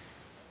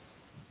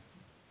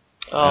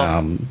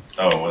 One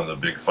of the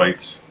big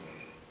fights.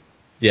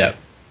 Yeah.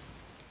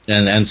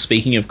 And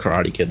speaking of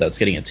Karate Kid, that's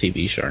getting a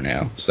TV show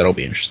now, so that'll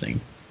be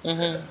interesting.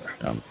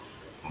 Mm-hmm.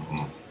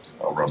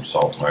 I'll rub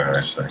salt in my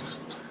eyes, thanks.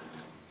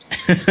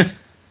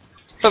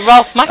 But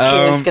Ralph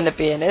Macchio is going to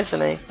be in,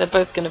 isn't he? They're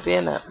both going to be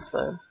in it,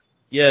 so...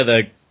 Yeah,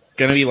 they're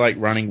going to be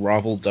running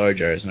rival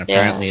dojos, and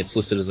apparently it's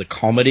listed as a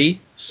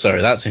comedy,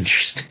 so that's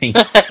interesting.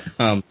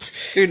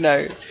 Who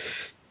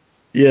knows?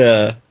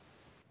 Yeah.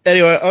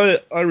 Anyway,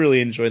 I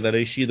really enjoyed that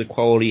issue. The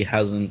quality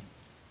hasn't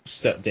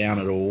stepped down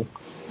at all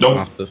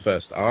after the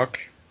first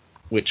arc,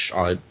 which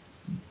I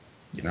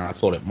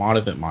thought it might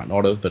have, it might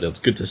not have, but it's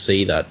good to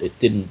see that it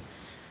didn't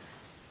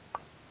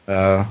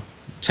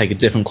take a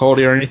dip in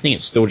quality or anything.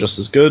 It's still just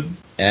as good,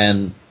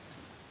 and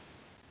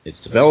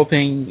it's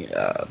developing.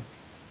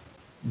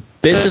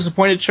 Bit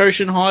disappointed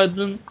Choshin hired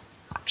them,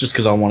 just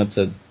because I wanted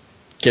to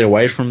get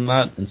away from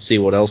that and see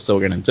what else they were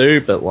going to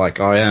do, but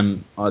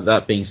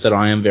that being said,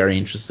 I am very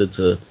interested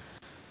to...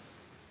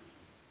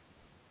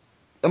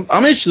 I'm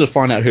interested to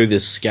find out who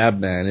this Scab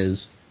man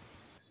is.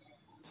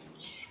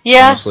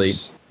 Yeah. Honestly.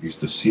 He's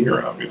the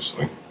seer,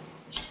 obviously.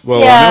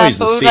 Well, I know he's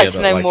the seer,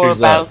 but know more who's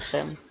about that?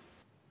 him.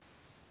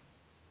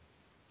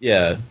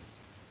 Yeah.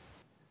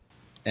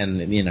 And,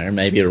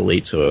 maybe it'll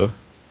lead to a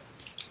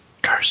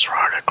Ghost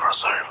Rider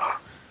crossover.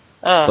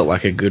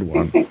 But a good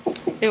one.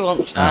 Who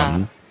wants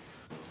that?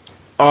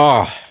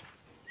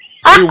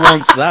 Who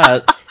wants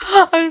that?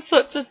 I'm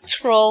such a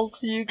troll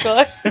to you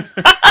guys.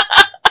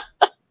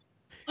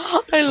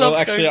 I love Well,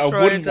 actually, I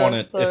Ghost wouldn't Rider, want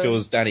it if it so-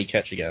 was Danny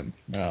Ketch again.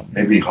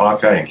 Maybe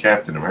Hawkeye and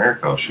Captain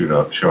America will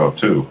show up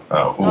too.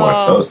 Who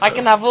wants Oh, those? I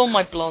can have all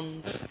my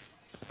blondes.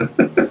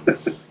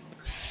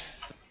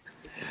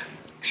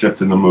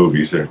 Except in the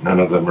movies, none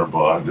of them are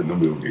blonde in the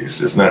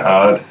movies. Isn't that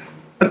odd?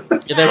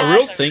 Yeah, they have a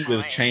real thing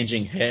with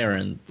changing hair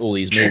in all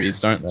these movies,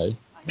 don't they?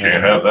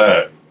 Can't have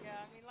that.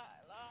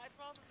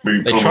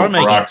 Maybe They put a try little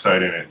making-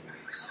 peroxide in it.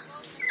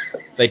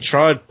 They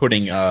tried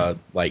putting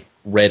like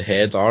red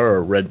hair dye or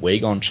a red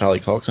wig on Charlie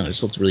Cox, and it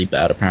just looked really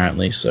bad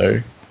apparently.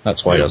 So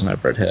that's why he doesn't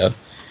have red hair.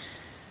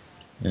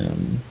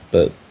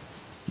 But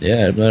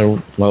yeah,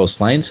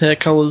 Lois Lane's hair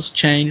color's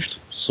changed,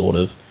 sort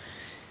of.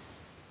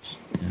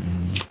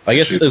 I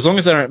guess as long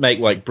as they don't make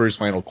like Bruce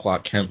Wayne or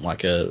Clark Kent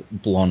like a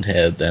blonde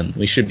hair, then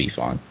we should be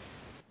fine.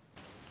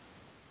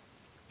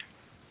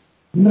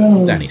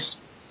 No. Danny's.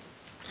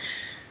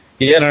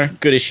 Yeah, no,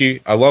 good issue.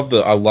 I loved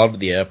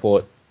the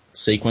airport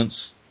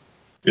sequence.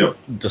 Yep.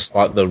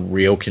 Despite the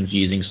real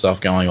confusing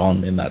stuff going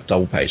on in that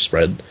double page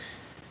spread.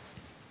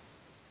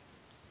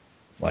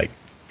 Like,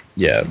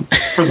 yeah.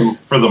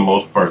 For the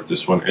most part,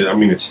 this one, I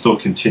mean, it's still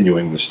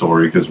continuing the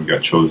story because we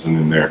got Chosen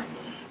in there,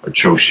 or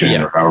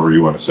Choshin, or however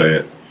you want to say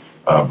it.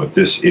 But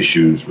this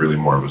issue is really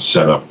more of a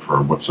setup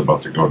for what's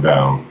about to go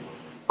down.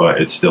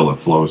 But it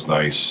flows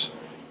nice.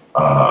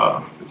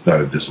 It's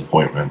not a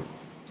disappointment.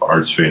 The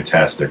art's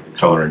fantastic. The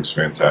coloring's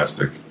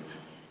fantastic.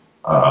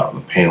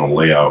 The panel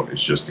layout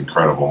is just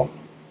incredible,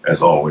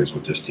 as always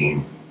with this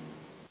team.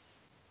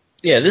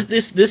 Yeah,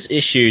 this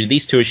issue,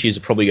 these two issues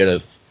are probably going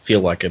to feel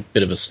like a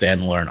bit of a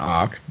standalone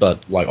arc,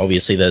 but like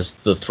obviously there's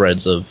the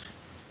threads of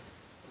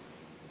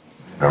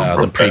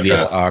the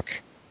previous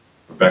arc.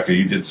 Rebecca,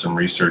 you did some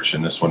research,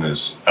 and this one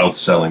is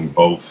outselling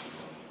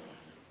both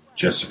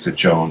Jessica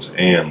Jones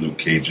and Luke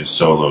Cage's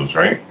solos,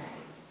 right?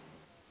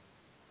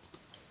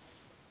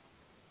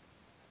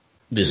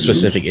 This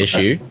specific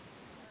issue?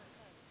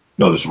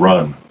 No, this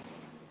run.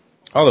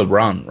 Oh, the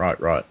run,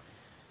 right.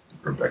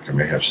 Rebecca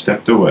may have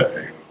stepped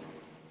away.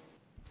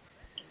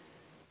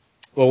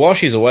 Well, while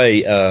she's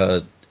away,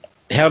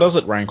 how does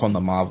it rank on the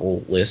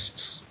Marvel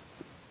lists?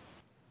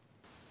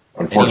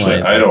 Unfortunately,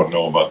 anyway, I don't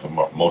know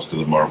about most of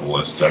the Marvel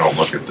lists. I don't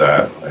look at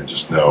that. I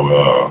just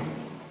know.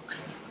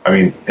 I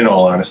mean, in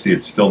all honesty,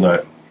 it's still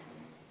not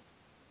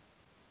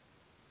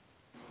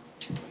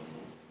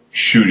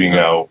shooting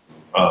out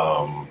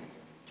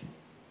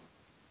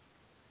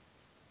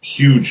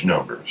huge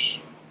numbers.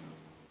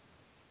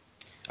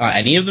 Are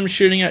any of them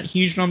shooting out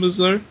huge numbers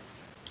though?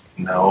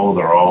 No,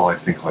 they're all, I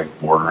think, like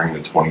bordering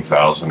the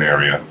 20,000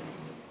 area,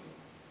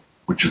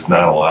 which is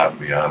not a lot, to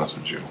be honest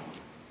with you.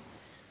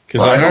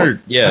 Because I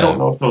don't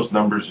know if those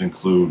numbers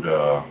include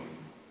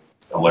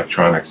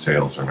electronic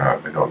sales or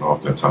not. I don't know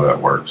if that's how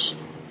that works.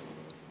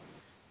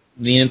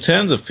 In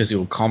terms of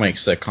physical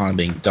comics, they're kind of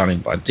being done in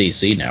by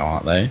DC now,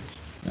 aren't they?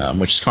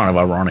 Which is kind of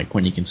ironic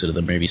when you consider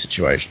the movie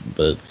situation.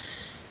 But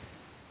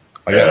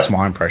I guess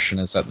my impression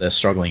is that they're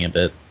struggling a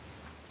bit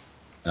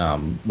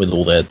with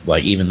all their,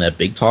 like, even their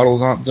big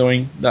titles aren't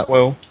doing that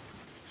well.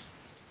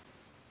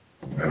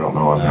 I don't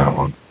know on that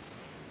one.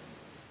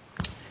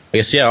 I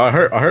guess, I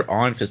hope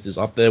Iron Fist is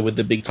up there with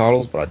the big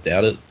titles, but I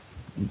doubt it.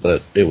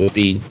 But it would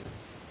be,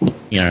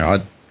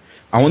 I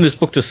want this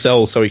book to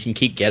sell so we can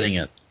keep getting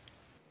it.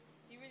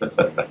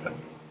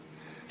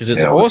 Because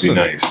it's awesome.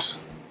 It would be nice.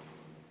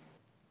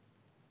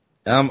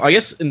 I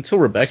guess until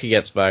Rebecca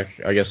gets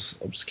back, I guess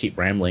I'll just keep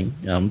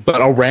rambling. But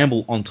I'll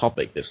ramble on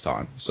topic this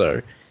time.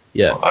 So,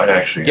 yeah. Well, I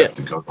actually have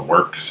to go to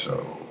work,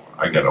 so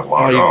I got to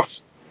log off.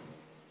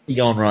 You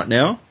going right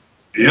now?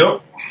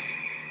 Yep.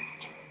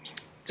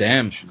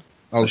 Damn.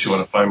 Unless you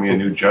want to find me a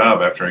new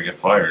job after I get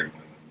fired.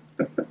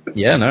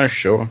 Yeah, no,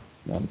 sure.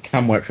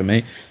 Come work for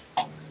me.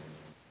 All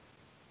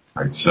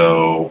right,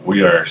 so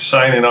we are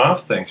signing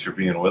off. Thanks for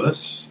being with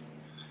us.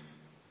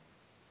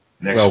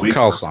 Next week,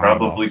 we're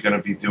probably going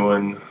to be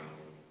doing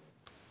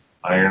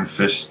Iron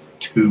Fist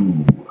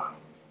 2.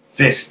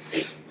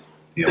 Fists.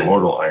 The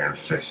Immortal Iron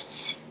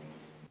Fists.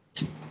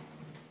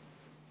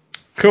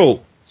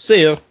 Cool.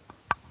 See ya.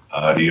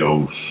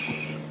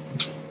 Adios.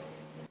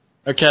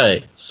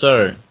 Okay,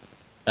 so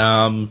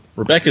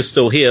Rebecca's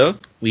still here.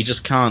 We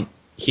just can't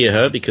hear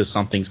her because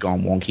something's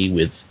gone wonky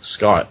with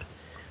Skype,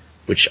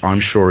 which I'm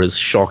sure is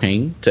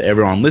shocking to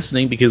everyone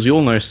listening because we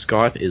all know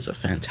Skype is a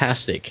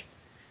fantastic,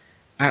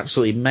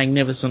 absolutely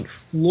magnificent,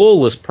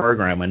 flawless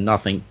program where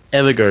nothing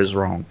ever goes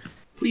wrong.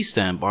 Please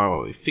stand by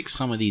while we fix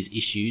some of these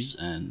issues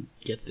and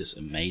get this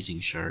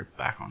amazing show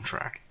back on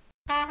track.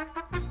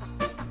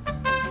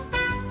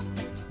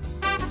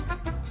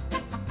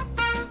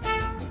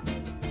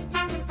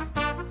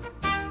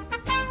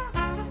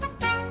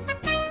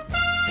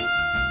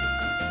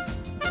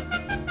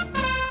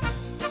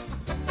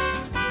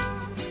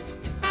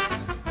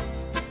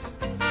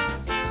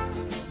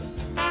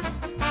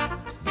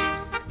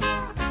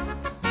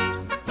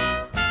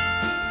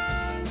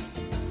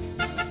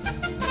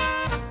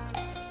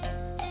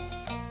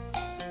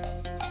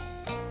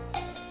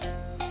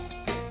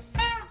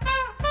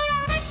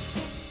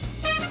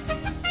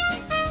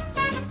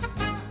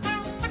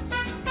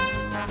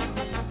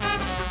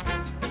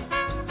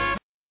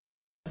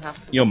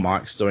 Your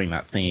mic's doing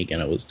that thing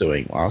again it was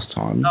doing last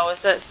time. Oh,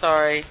 is it?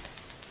 Sorry.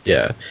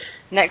 Yeah.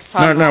 Next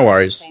time. No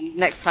worries.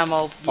 Next time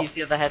I'll use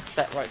the other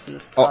headset right from the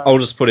start. I'll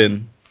just put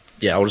in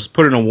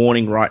a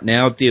warning right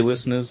now, dear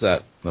listeners,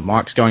 that the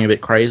mic's going a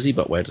bit crazy,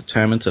 but we're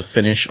determined to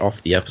finish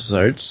off the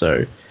episode,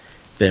 so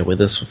bear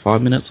with us for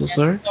 5 minutes or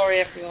so. Sorry,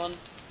 everyone.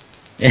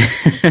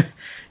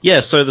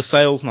 Yeah, so the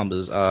sales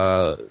numbers.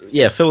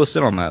 Fill us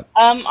in on that.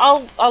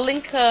 I'll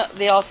link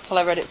the article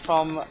I read it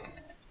from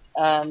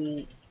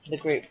to the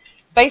group.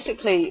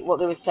 Basically, what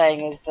they were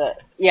saying is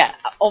that,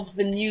 of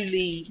the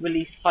newly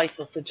released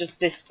titles, so just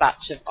this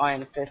batch of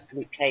Iron Fist,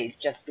 Luke Cage,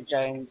 Jessica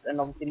Jones, and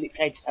obviously Luke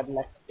Cage has had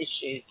less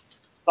issues,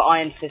 but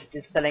Iron Fist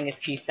is selling a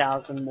few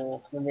thousand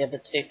more than the other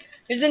two.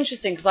 It was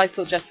interesting because I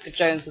thought Jessica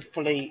Jones would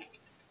probably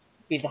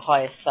be the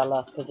highest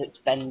seller because it's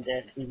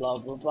Bendis and blah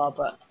blah blah,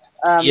 but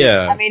I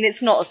mean,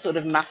 it's not a sort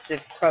of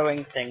massive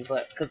crowing thing,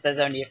 but because there's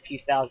only a few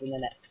thousand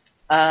in it.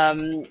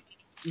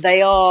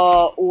 They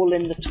are all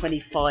in the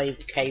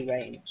 25k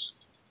range,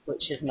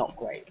 which is not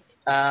great.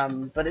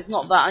 But it's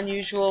not that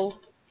unusual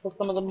for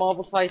some of the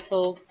Marvel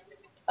titles.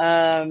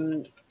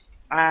 And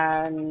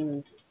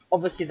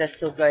obviously they're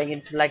still going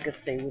into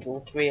Legacy with all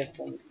three of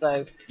them.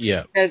 So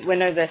we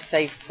know they're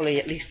safe fully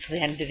at least to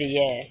the end of the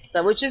year.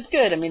 So, which is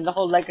good. I mean, the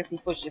whole Legacy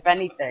push, if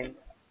anything,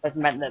 has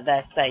meant that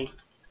they're safe.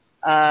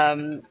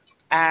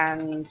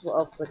 And what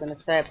else was I going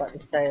to say about the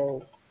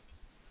sales?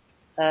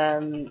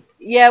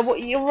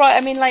 You're right.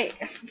 I mean, like,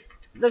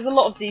 there's a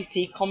lot of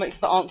DC comics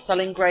that aren't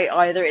selling great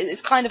either.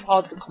 It's kind of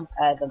hard to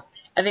compare them.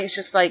 I think it's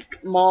just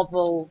like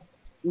Marvel's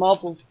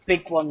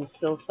big ones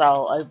still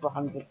sell over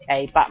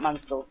 100k. Batman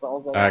still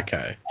sells over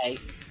 100k.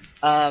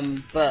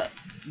 But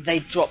they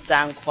drop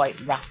down quite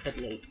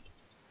rapidly.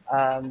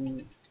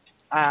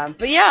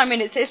 But yeah, I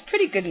mean, it's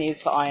pretty good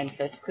news for Iron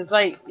Fist because,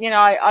 like,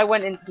 I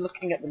went into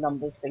looking at the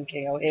numbers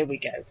thinking, oh, here we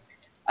go.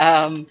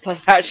 But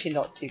actually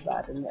not too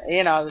bad, and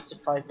I was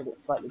surprised that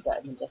it's slightly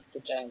better than Jessica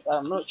Jones.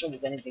 I'm not sure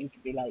there's anything to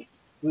be like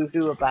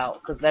woohoo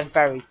about because they're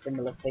very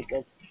similar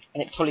figures,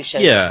 and it probably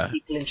shows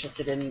people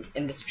interested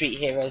in the street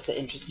heroes are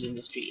interested in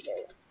the street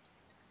heroes.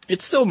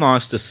 It's still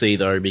nice to see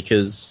though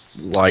because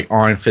like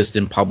Iron Fist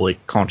in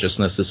public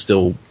consciousness is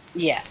still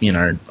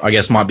I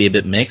guess might be a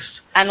bit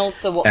mixed. And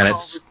also what Carl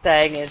was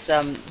saying is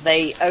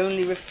they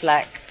only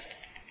reflect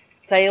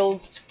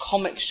sales to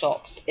comic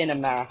shops in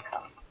America.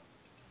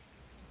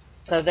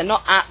 So they're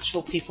not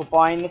actual people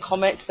buying the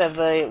comics, they're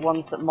the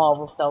ones that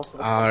Marvel sells to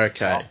the comic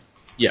shops.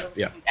 Doesn't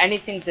include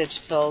anything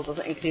digital,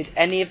 doesn't include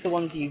any of the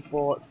ones you've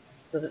bought,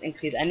 doesn't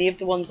include any of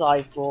the ones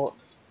I've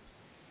bought.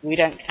 We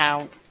don't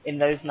count in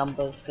those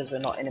numbers because we're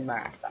not in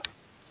America.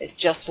 It's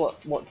just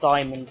what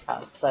Diamond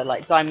has. So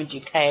like Diamond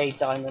UK,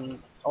 I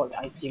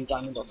assume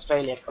Diamond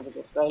Australia covers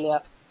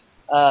Australia.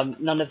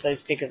 None of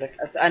those figures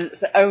and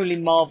so only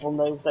Marvel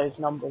knows those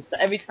numbers. So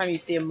every time you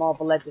see a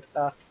Marvel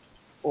editor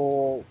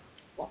or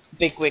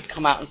bigwig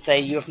come out and say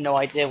you have no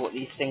idea what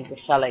these things are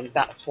selling,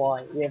 that's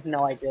why we have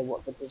no idea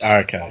what the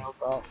business sales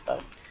are. So.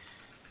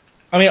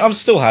 I mean, I'm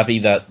still happy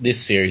that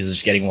this series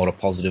is getting a lot of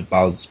positive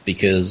buzz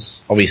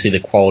because obviously the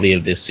quality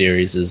of this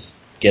series is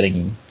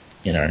getting,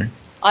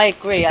 I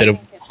agree. I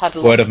think it's had a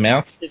lot word of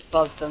mouth positive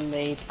buzz than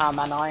the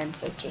Powerman Iron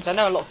Fist, which I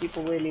know a lot of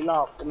people really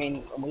love. I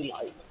mean, and we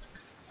like.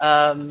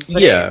 But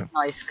it's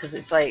nice because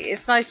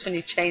it's nice when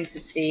you change the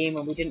team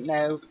and we didn't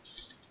know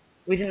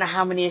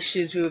how many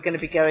issues we were going to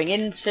be going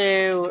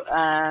into,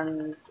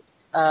 and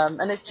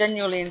it's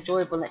genuinely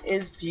enjoyable and it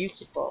is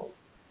beautiful.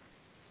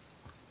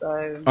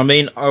 So I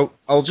mean,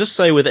 I'll just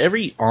say with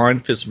every Iron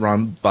Fist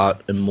run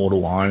but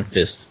Immortal Iron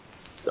Fist,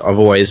 I've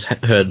always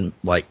heard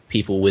like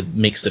people with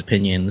mixed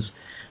opinions,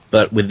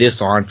 but with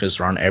this Iron Fist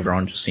run,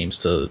 everyone just seems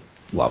to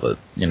love it,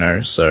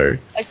 so...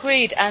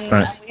 Agreed, and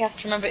we have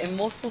to remember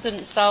Immortal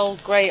didn't sell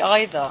great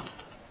either.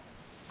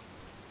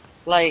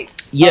 Like,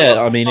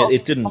 I mean,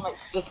 it didn't.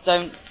 Comics just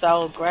don't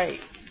sell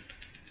great.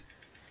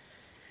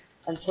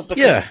 And so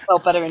because they sell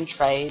better in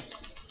trade,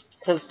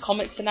 because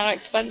comics are now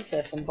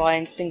expensive and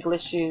buying single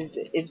issues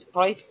is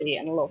pricey,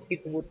 and a lot of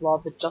people would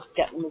rather just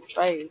get them as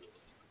trades.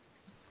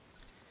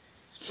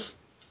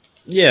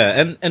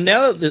 Yeah, and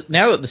now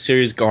that the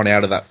series gone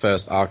out of that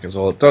first arc as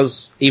well, it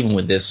does, even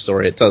with this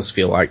story, it does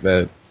feel like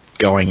they're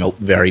going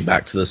very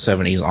back to the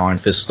 70s Iron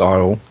Fist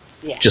style.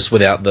 Yeah. Just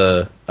without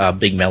the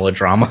big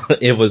melodrama.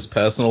 It was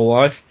personal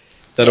life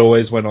that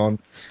always went on.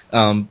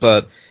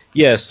 But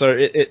yeah, so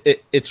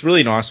it's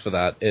really nice for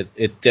that.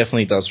 It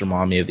definitely does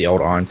remind me of the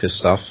old Iron Fist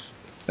stuff.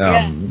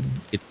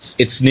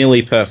 It's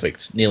nearly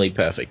perfect.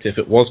 If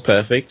it was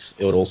perfect,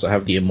 it would also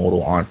have the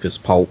Immortal Iron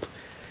Fist pulp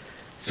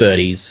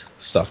 30s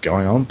stuff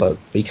going on, but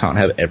we can't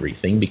have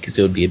everything because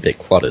it would be a bit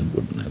cluttered,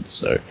 wouldn't it?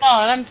 So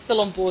no, and I'm still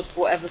on board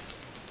for whatever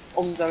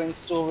ongoing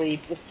story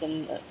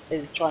Brisson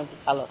is trying to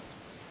tell us.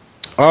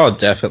 Oh,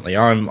 definitely.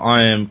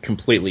 I am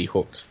completely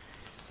hooked.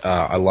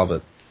 I love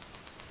it.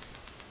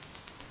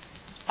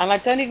 And I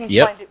don't even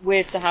find it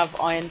weird to have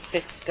Iron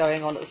Fist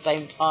going on at the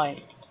same time.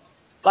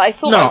 Like,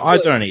 I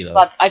don't either.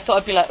 But I thought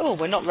I'd be like, oh,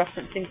 we're not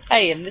referencing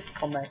Faye in this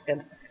comic,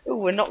 and oh,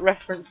 we're not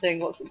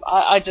referencing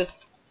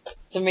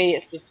to me,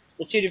 it's just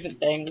the two different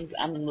things,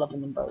 and I'm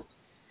loving them both.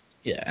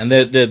 Yeah, and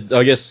they're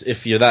I guess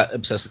if you're that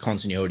obsessed with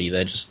continuity,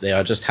 they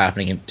are just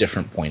happening at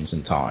different points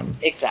in time.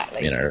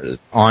 Exactly. You know,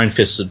 Iron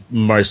Fist would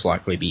most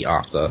likely be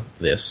after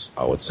this,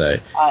 I would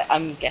say.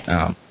 I'm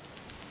guessing.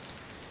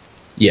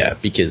 Yeah,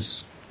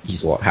 because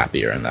he's a lot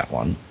happier in that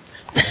one.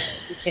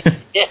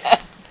 Yeah.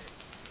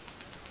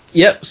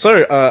 Yep,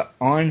 so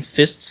Iron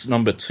Fists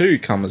number 2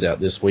 comes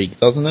out this week,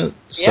 doesn't it? Yep.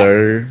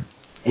 So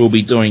we'll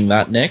be doing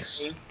that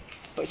next.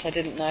 Which I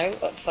didn't know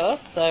at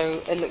first,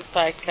 so it looks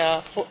like,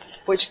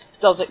 which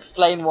does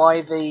explain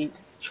why the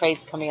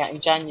trade's coming out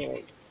in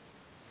January.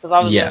 Because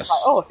I was like,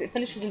 oh, if it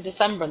finishes in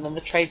December and then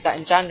the trade's out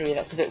in January,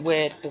 that's a bit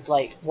weird, because,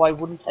 like, why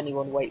wouldn't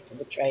anyone wait for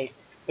the trade?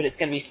 But it's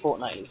going to be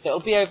fortnightly, so it'll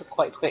be over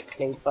quite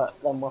quickly, but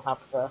then we'll have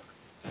the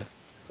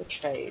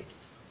trade.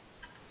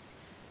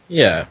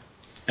 Yeah.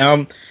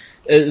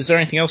 Is there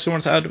anything else you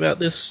want to add about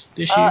this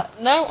issue?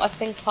 No, I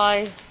think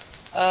I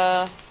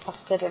have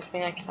said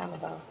everything I can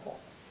about it.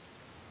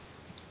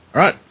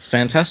 Alright,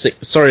 fantastic.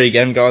 Sorry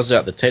again, guys,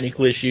 about the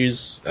technical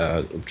issues.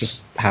 It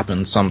just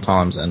happens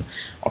sometimes, and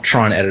I'll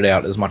try and edit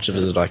out as much of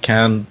it as I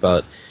can,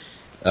 but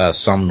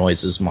some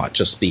noises might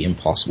just be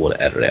impossible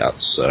to edit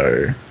out,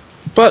 so...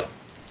 But,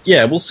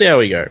 yeah, we'll see how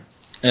we go.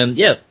 And,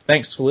 yeah,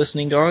 thanks for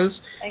listening,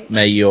 guys. Thanks.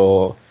 May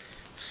your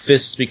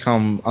fists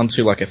become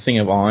unto like a thing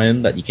of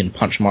iron that you can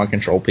punch mind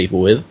control people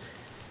with.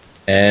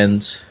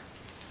 And...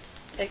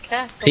 Take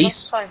care.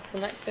 Peace. Till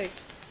next week.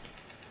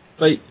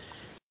 Bye.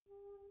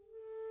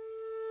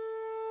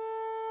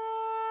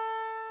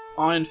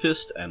 Iron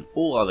Fist and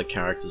all other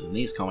characters in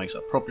these comics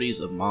are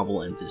properties of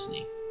Marvel and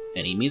Disney.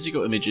 Any music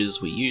or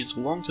images we use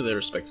belong to their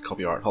respective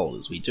copyright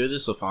holders. We do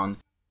this for fun,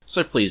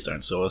 so please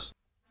don't sue us.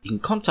 You can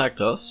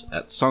contact us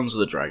at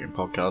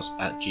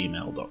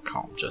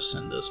sonsofthedragonpodcast@gmail.com. Just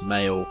send us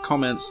mail,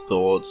 comments,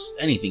 thoughts,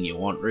 anything you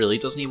want really,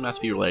 doesn't even have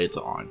to be related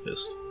to Iron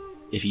Fist.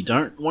 If you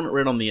don't want it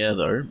read on the air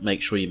though,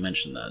 make sure you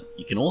mention that.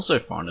 You can also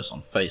find us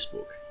on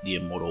Facebook, the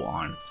Immortal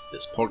Iron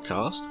Fist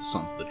Podcast,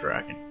 Sons of the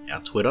Dragon,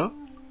 our Twitter,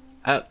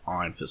 at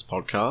Iron Fist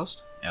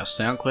Podcast, our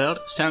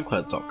SoundCloud,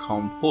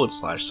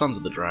 soundcloud.com/Sons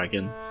of the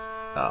Dragon,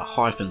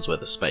 hyphens where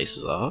the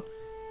spaces are,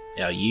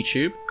 our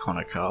YouTube,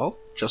 Connor Carl,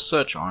 just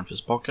search Iron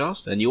Fist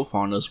Podcast and you'll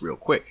find us real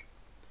quick.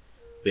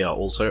 We are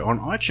also on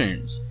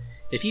iTunes.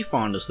 If you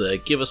find us there,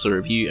 give us a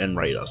review and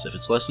rate us. If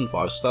it's less than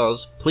 5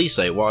 stars, please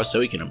say why so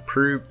we can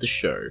improve the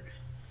show.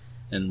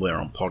 And we're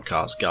on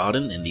Podcast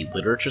Garden in the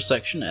literature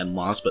section, and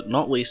last but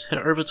not least, head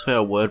over to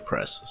our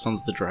WordPress,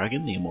 Sons of the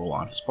Dragon, the Immortal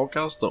Iron Fist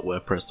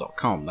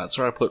Podcast.wordpress.com. That's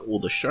where I put all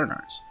the show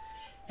notes.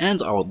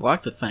 And I would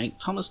like to thank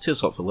Thomas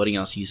Tissot for letting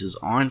us use his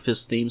Iron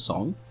Fist theme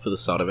song for the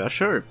start of our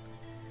show.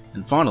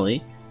 And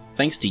finally,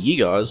 thanks to you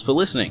guys for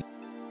listening.